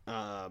pick,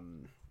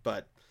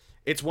 but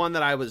it's one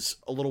that I was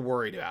a little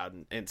worried about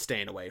and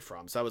staying away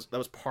from. So that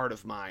was part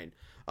of mine.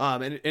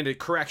 And a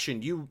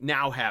correction, you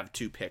now have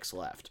 2 picks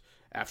left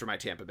after my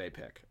Tampa Bay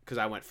pick, because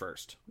I went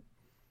first.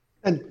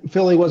 And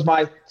Philly was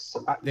my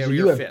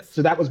fifth.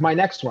 So that was my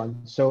next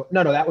one. So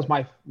no, that was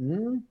my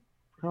I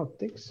don't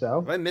think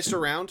so. Have I missed a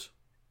round?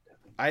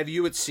 I have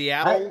you at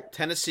Seattle,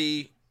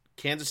 Tennessee,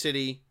 Kansas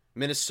City,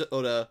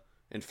 Minnesota,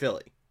 and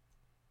Philly.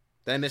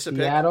 Did I miss a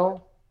pick?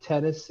 Seattle,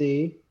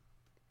 Tennessee,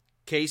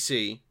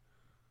 KC,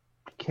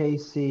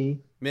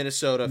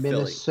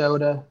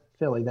 Minnesota,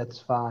 Philly. That's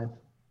 5.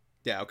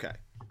 Yeah, okay.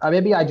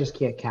 Maybe I just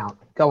can't count.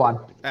 Go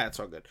on. That's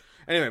all good.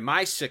 Anyway,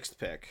 my 6th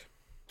pick.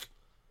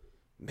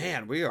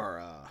 Man, we're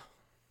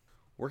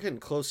getting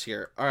close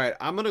here. All right,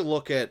 I'm going to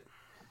look at...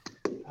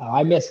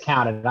 I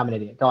miscounted. I'm an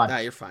idiot. Go on. Nah,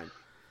 you're fine.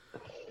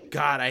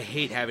 God, I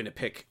hate having to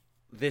pick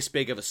this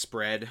big of a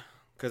spread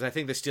because I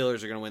think the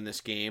Steelers are going to win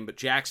this game, but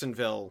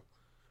Jacksonville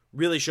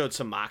really showed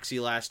some moxie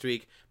last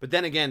week. But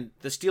then again,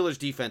 the Steelers'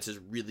 defense is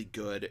really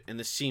good, and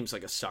this seems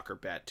like a sucker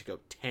bet to go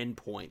 10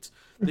 points.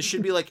 This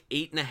should be like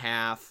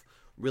 8.5,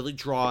 really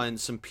draw in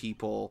some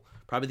people.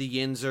 Probably the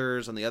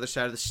Yinzers on the other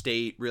side of the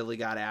state really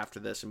got after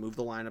this and moved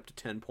the line up to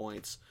 10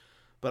 points.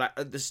 But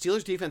the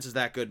Steelers' defense is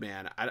that good,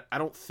 man. I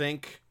don't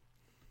think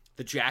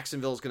the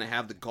Jacksonville is going to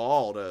have the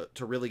gall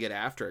to really get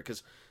after it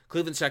because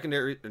Cleveland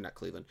secondary, or not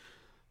Cleveland,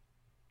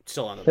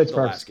 still on the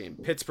last game.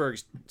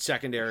 Pittsburgh's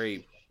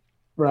secondary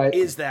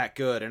is that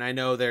good. And I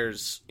know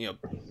there's,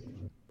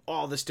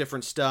 all this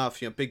different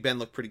stuff. Big Ben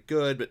looked pretty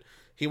good, but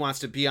he wants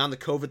to be on the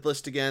COVID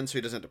list again so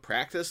he doesn't have to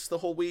practice the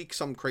whole week.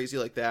 Something crazy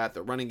like that.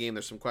 The running game,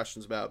 there's some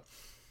questions about.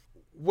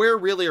 Where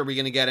really are we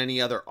going to get any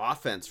other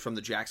offense from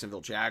the Jacksonville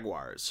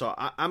Jaguars? So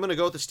I'm going to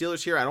go with the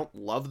Steelers here. I don't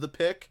love the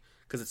pick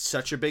because it's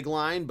such a big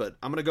line, but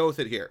I'm going to go with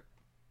it here.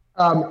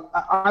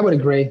 I would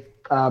agree.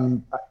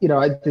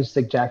 I just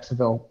think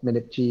Jacksonville,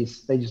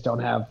 geez, they just don't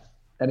have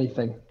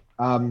anything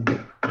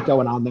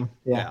going on there.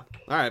 Yeah.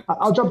 All right.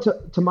 I'll jump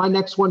to my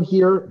next one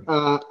here.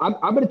 I'm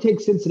going to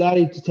take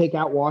Cincinnati to take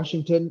out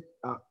Washington.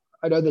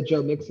 I know that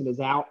Joe Mixon is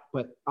out,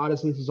 but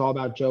honestly, this is all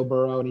about Joe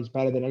Burrow, and he's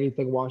better than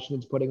anything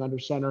Washington's putting under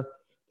center.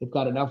 They've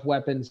got enough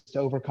weapons to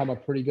overcome a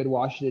pretty good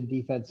Washington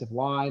defensive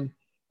line.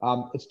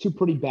 It's 2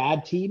 pretty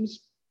bad teams,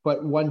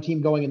 but one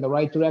team going in the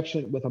right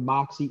direction with a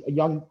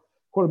young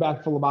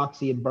quarterback full of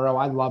moxie and Burrow.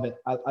 I love it.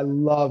 I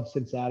love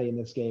Cincinnati in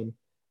this game.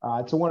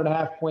 It's a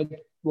 1.5 point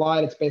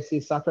line. It's basically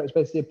a sucker. It's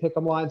basically a pick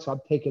 'em line. So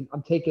I'm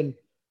taking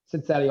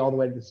Cincinnati all the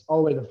way to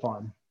the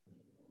farm.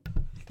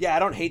 Yeah, I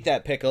don't hate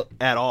that pick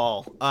at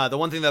all. The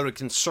one thing that would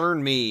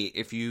concern me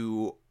if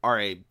you are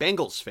a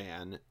Bengals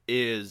fan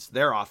is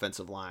their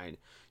offensive line.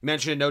 You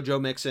mentioned no Joe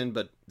Mixon,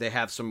 but they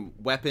have some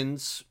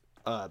weapons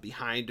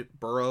behind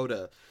Burrow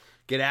to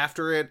get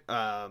after it.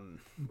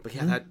 But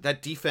yeah,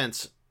 that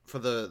defense for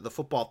the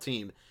football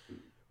team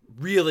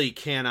really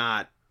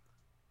can't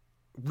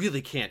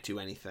do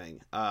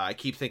anything. I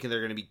keep thinking they're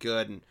going to be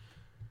good, and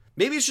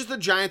maybe it's just the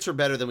Giants are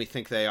better than we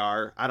think they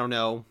are. I don't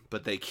know,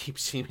 but they keep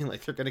seeming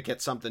like they're going to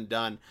get something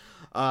done.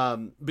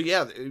 But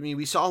yeah, I mean,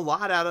 we saw a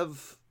lot out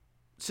of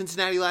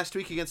Cincinnati last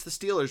week against the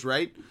Steelers,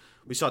 right?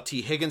 We saw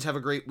T. Higgins have a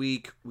great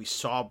week. We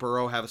saw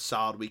Burrow have a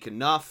solid week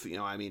enough.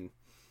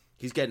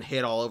 He's getting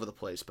hit all over the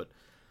place, but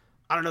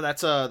I don't know.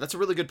 That's a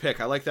really good pick.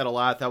 I like that a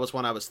lot. That was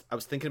one I was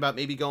thinking about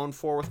maybe going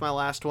for with my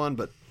last one,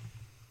 but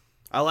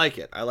I like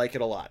it. I like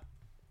it a lot.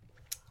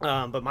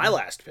 But my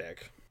last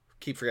pick,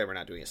 keep forgetting we're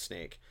not doing a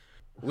snake.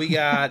 We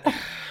got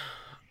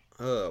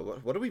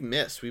what did we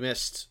miss? We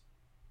missed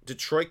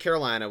Detroit,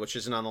 Carolina, which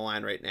isn't on the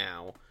line right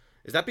now.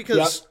 Is that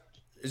because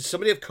does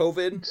somebody have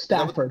COVID?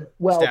 Stafford.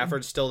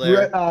 Stafford's still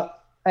there,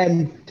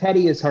 and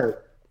Teddy is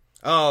hurt.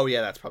 Oh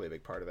yeah, that's probably a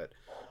big part of it.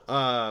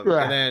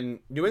 And then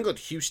New England,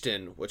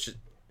 Houston, which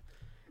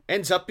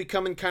ends up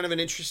becoming kind of an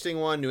interesting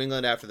one. New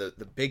England after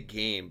the big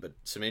game, but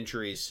some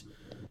injuries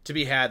to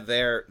be had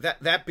there.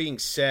 That being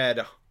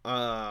said,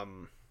 I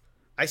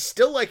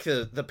still like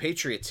the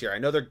Patriots here. I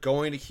know they're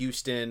going to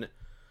Houston,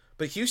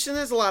 but Houston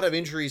has a lot of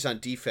injuries on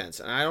defense,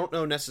 and I don't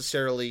know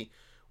necessarily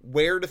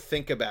where to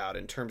think about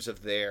in terms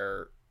of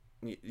their,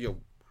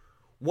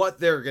 what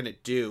they're going to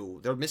do.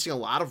 They're missing a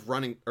lot of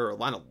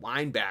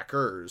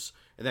linebackers,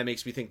 and that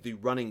makes me think the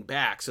running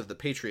backs of the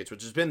Patriots,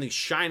 which has been the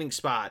shining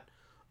spot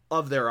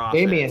of their offense.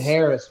 Damian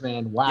Harris,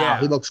 man. Wow, yeah.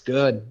 He looks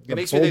good. It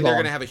makes me think they're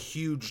going to have a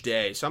huge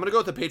day. So I'm going to go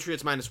with the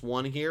Patriots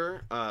 -1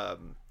 here.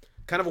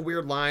 Kind of a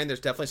weird line. There's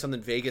definitely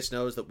something Vegas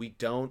knows that we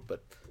don't,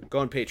 but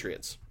going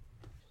Patriots.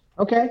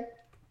 Okay.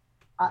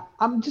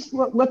 I'm just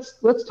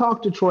let's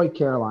talk Detroit,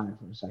 Carolina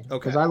for a second. Okay.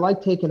 Because I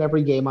like taking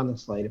every game on the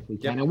slate if we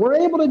can, and we're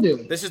able to do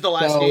it. This is the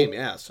last game,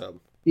 yeah. So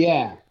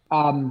yeah.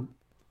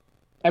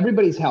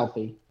 Everybody's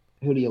healthy.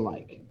 Who do you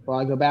like? Well,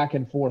 I go back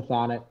and forth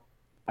on it.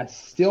 I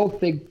still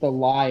think the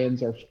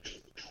Lions are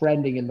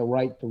trending in the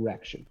right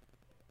direction.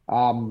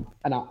 And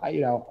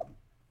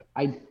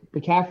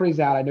McCaffrey's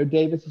out. I know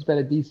Davis has been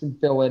a decent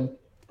fill-in.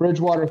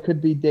 Bridgewater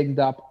could be dinged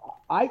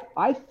up.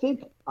 I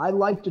think I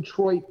like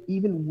Detroit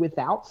even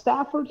without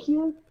Stafford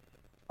here.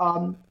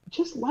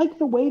 Just like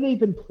the way they've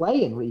been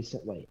playing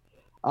recently.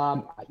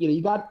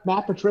 You got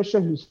Matt Patricia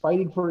who's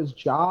fighting for his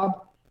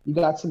job. You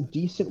got some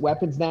decent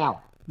weapons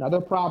now. Another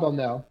problem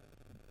though,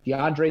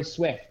 DeAndre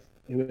Swift,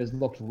 who has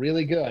looked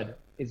really good,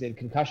 is in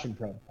concussion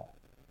protocol.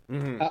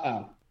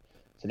 Mm-hmm.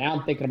 So now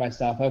I'm thinking to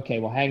myself, okay,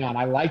 well, hang on.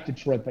 I like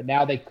Detroit, but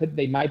now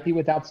they might be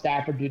without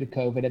Stafford due to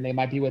COVID, and they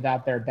might be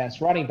without their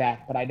best running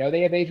back. But I know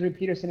they have Adrian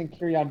Peterson and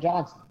Kerryon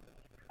Johnson.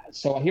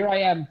 So here I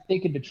am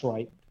thinking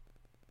Detroit,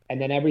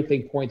 and then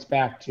everything points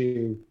back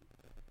to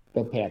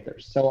the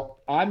Panthers. So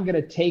I'm going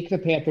to take the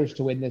Panthers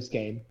to win this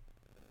game.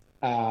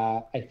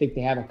 I think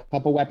they have a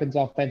couple weapons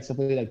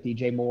offensively, like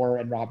DJ Moore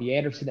and Robbie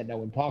Anderson that no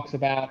one talks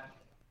about.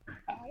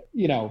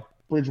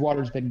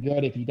 Bridgewater's been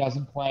good if he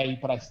doesn't play,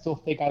 but I still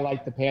think I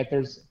like the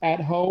Panthers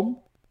at home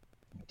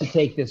to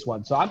take this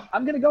one. So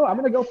I'm going to go. I'm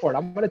going to go for it.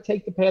 I'm going to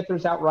take the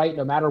Panthers outright,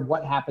 no matter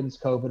what happens,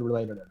 COVID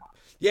related or not.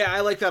 Yeah,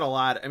 I like that a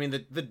lot. I mean,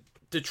 the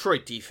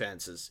Detroit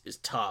defense is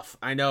tough.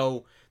 I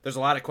know there's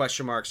a lot of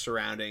question marks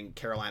surrounding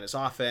Carolina's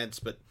offense,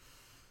 but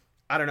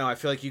I don't know. I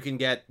feel like you can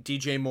get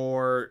DJ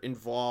Moore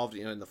involved,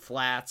 in the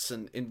flats,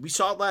 and we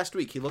saw it last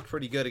week. He looked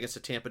pretty good against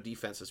the Tampa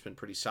defense that's been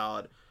pretty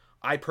solid.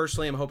 I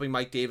personally am hoping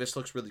Mike Davis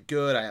looks really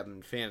good. I have him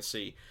in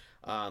fantasy.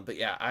 But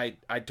yeah,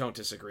 I don't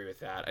disagree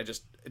with that.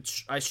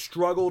 I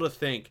struggle to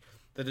think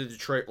that the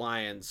Detroit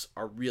Lions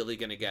are really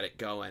going to get it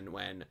going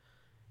when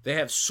they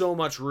have so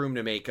much room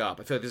to make up.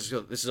 I feel like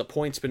this is a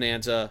points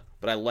bonanza,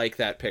 but I like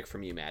that pick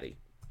from you, Maddie.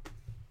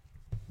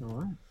 All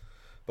right.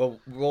 But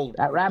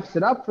that wraps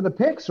it up for the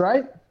picks,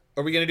 right?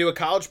 Are we going to do a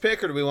college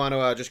pick, or do we want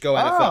to just go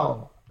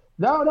NFL?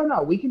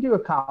 No. We can do a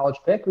college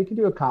pick.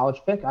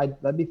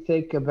 Let me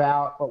think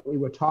about what we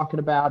were talking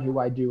about, who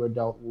I do or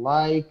don't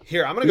like.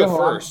 Here, I'm going to go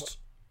first.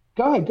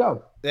 Go ahead,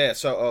 go. Yeah,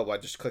 so I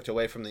just clicked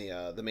away from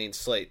the main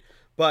slate.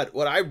 But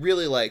what I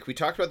really like, we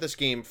talked about this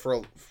game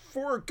for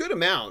a good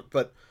amount,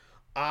 but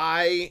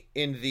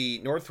in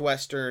the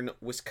Northwestern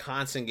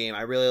Wisconsin game,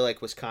 I really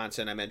like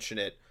Wisconsin. I mentioned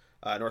it.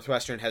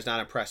 Northwestern has not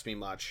impressed me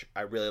much.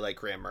 I really like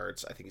Graham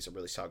Mertz. I think he's a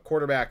really solid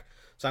quarterback.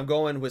 So I'm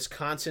going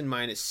Wisconsin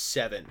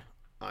 -7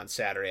 on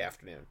Saturday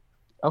afternoon.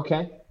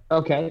 Okay.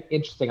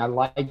 Interesting. I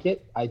like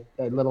it.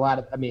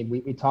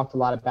 We talked a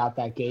lot about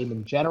that game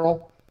in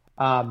general.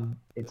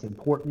 It's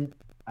important.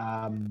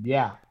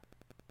 Yeah.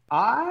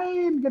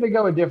 I'm going to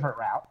go a different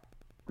route.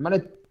 I'm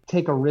going to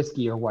take a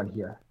riskier one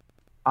here.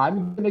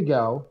 I'm going to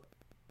go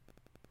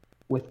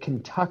with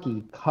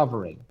Kentucky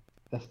covering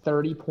the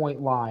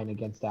 30-point line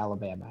against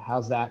Alabama.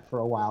 How's that for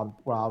a wild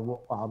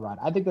ride?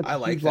 I think that's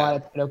a huge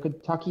line.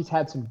 Kentucky's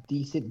had some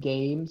decent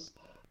games,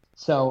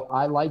 so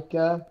I like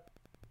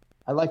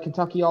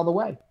Kentucky all the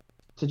way.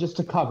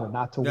 To cover,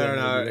 not to win.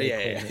 No,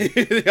 yeah.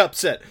 the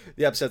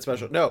upset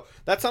special. No,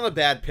 that's not a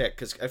bad pick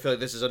because I feel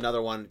like this is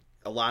another one.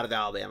 A lot of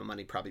Alabama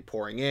money probably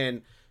pouring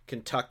in.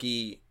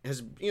 Kentucky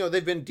has,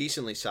 they've been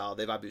decently solid.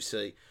 They've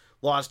obviously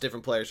lost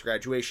different players to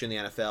graduation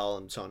in the NFL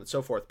and so on and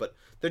so forth, but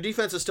their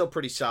defense is still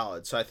pretty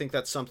solid. So I think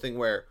that's something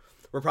where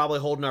we're probably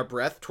holding our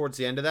breath towards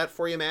the end of that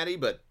for you, Maddie,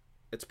 but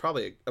it's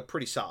probably a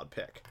pretty solid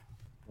pick.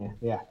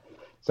 Yeah.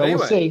 So anyway,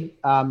 we'll see.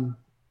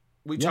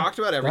 We talked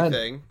about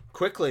everything.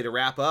 Quickly to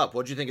wrap up,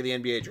 what did you think of the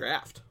NBA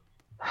draft?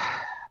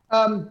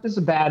 This is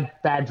a bad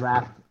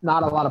draft.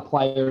 Not a lot of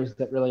players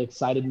that really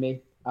excited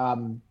me.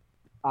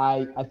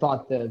 I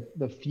thought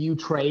the few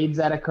trades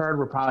that occurred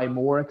were probably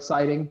more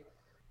exciting.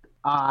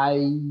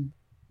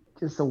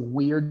 Just a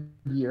weird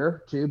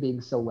year too,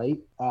 being so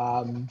late.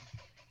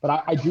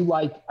 But I do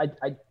like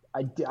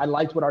I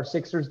liked what our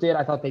Sixers did.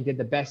 I thought they did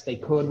the best they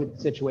could with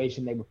the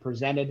situation they were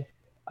presented,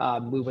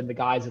 moving the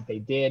guys that they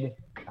did.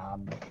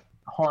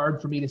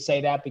 Hard for me to say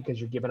that because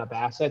you're giving up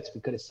assets.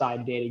 We could have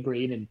signed Danny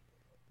Green and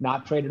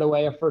not traded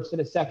away a first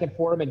and a second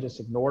for him and just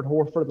ignored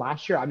Horford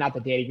last year. I'm not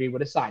that Danny Green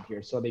would have signed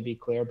here, so let me be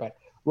clear, but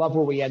love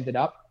where we ended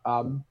up.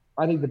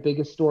 I think the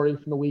biggest story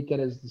from the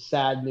weekend is the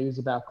sad news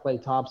about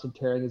Klay Thompson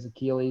tearing his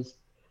Achilles.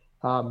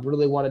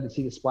 Really wanted to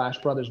see the Splash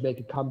Brothers make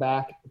a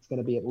comeback. It's going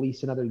to be at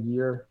least another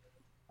year.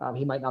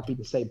 He might not be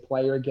the same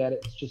player again.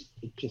 It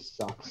just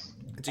sucks.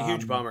 It's a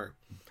huge bummer.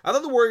 I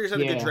thought the Warriors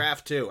had a good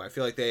draft too. I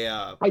feel like they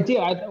I did.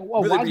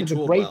 really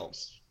retooled well.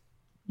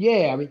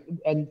 Yeah, I mean,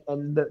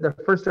 and their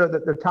first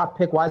their top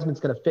pick Wiseman's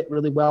going to fit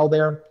really well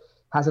there.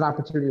 Has an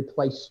opportunity to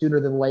play sooner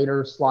than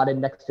later. Slot in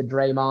next to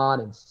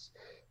Draymond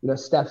and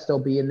Steph still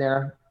being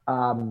there.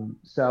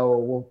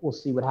 So we'll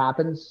see what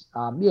happens.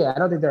 I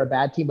don't think they're a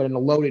bad team, but in a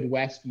loaded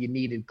West, you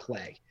needed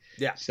Klay.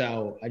 Yeah.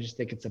 So I just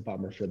think it's a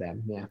bummer for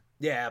them. Yeah.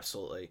 Yeah,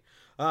 absolutely.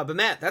 But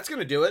Matt, that's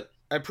going to do it.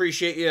 I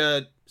appreciate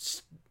you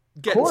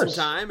getting some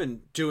time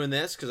and doing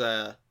this because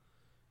I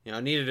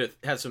needed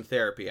to have some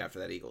therapy after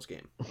that Eagles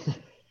game.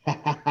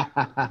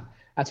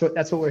 That's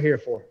what we're here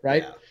for,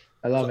 right? Yeah.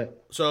 I love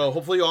it. So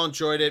hopefully you all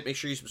enjoyed it. Make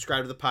sure you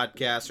subscribe to the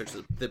podcast. Search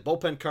the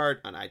Bullpen Cart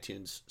on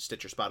iTunes,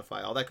 Stitcher,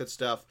 Spotify, all that good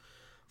stuff.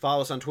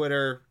 Follow us on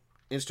Twitter,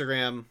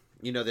 Instagram.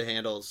 You know the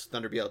handles,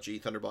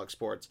 ThunderBLG, Thunderblog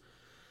Sports.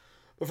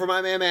 But for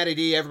my man, Matty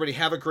D, everybody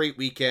have a great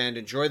weekend.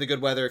 Enjoy the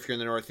good weather if you're in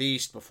the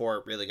Northeast before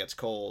it really gets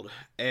cold.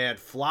 And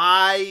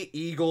fly,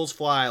 Eagles,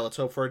 fly. Let's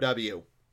hope for a W.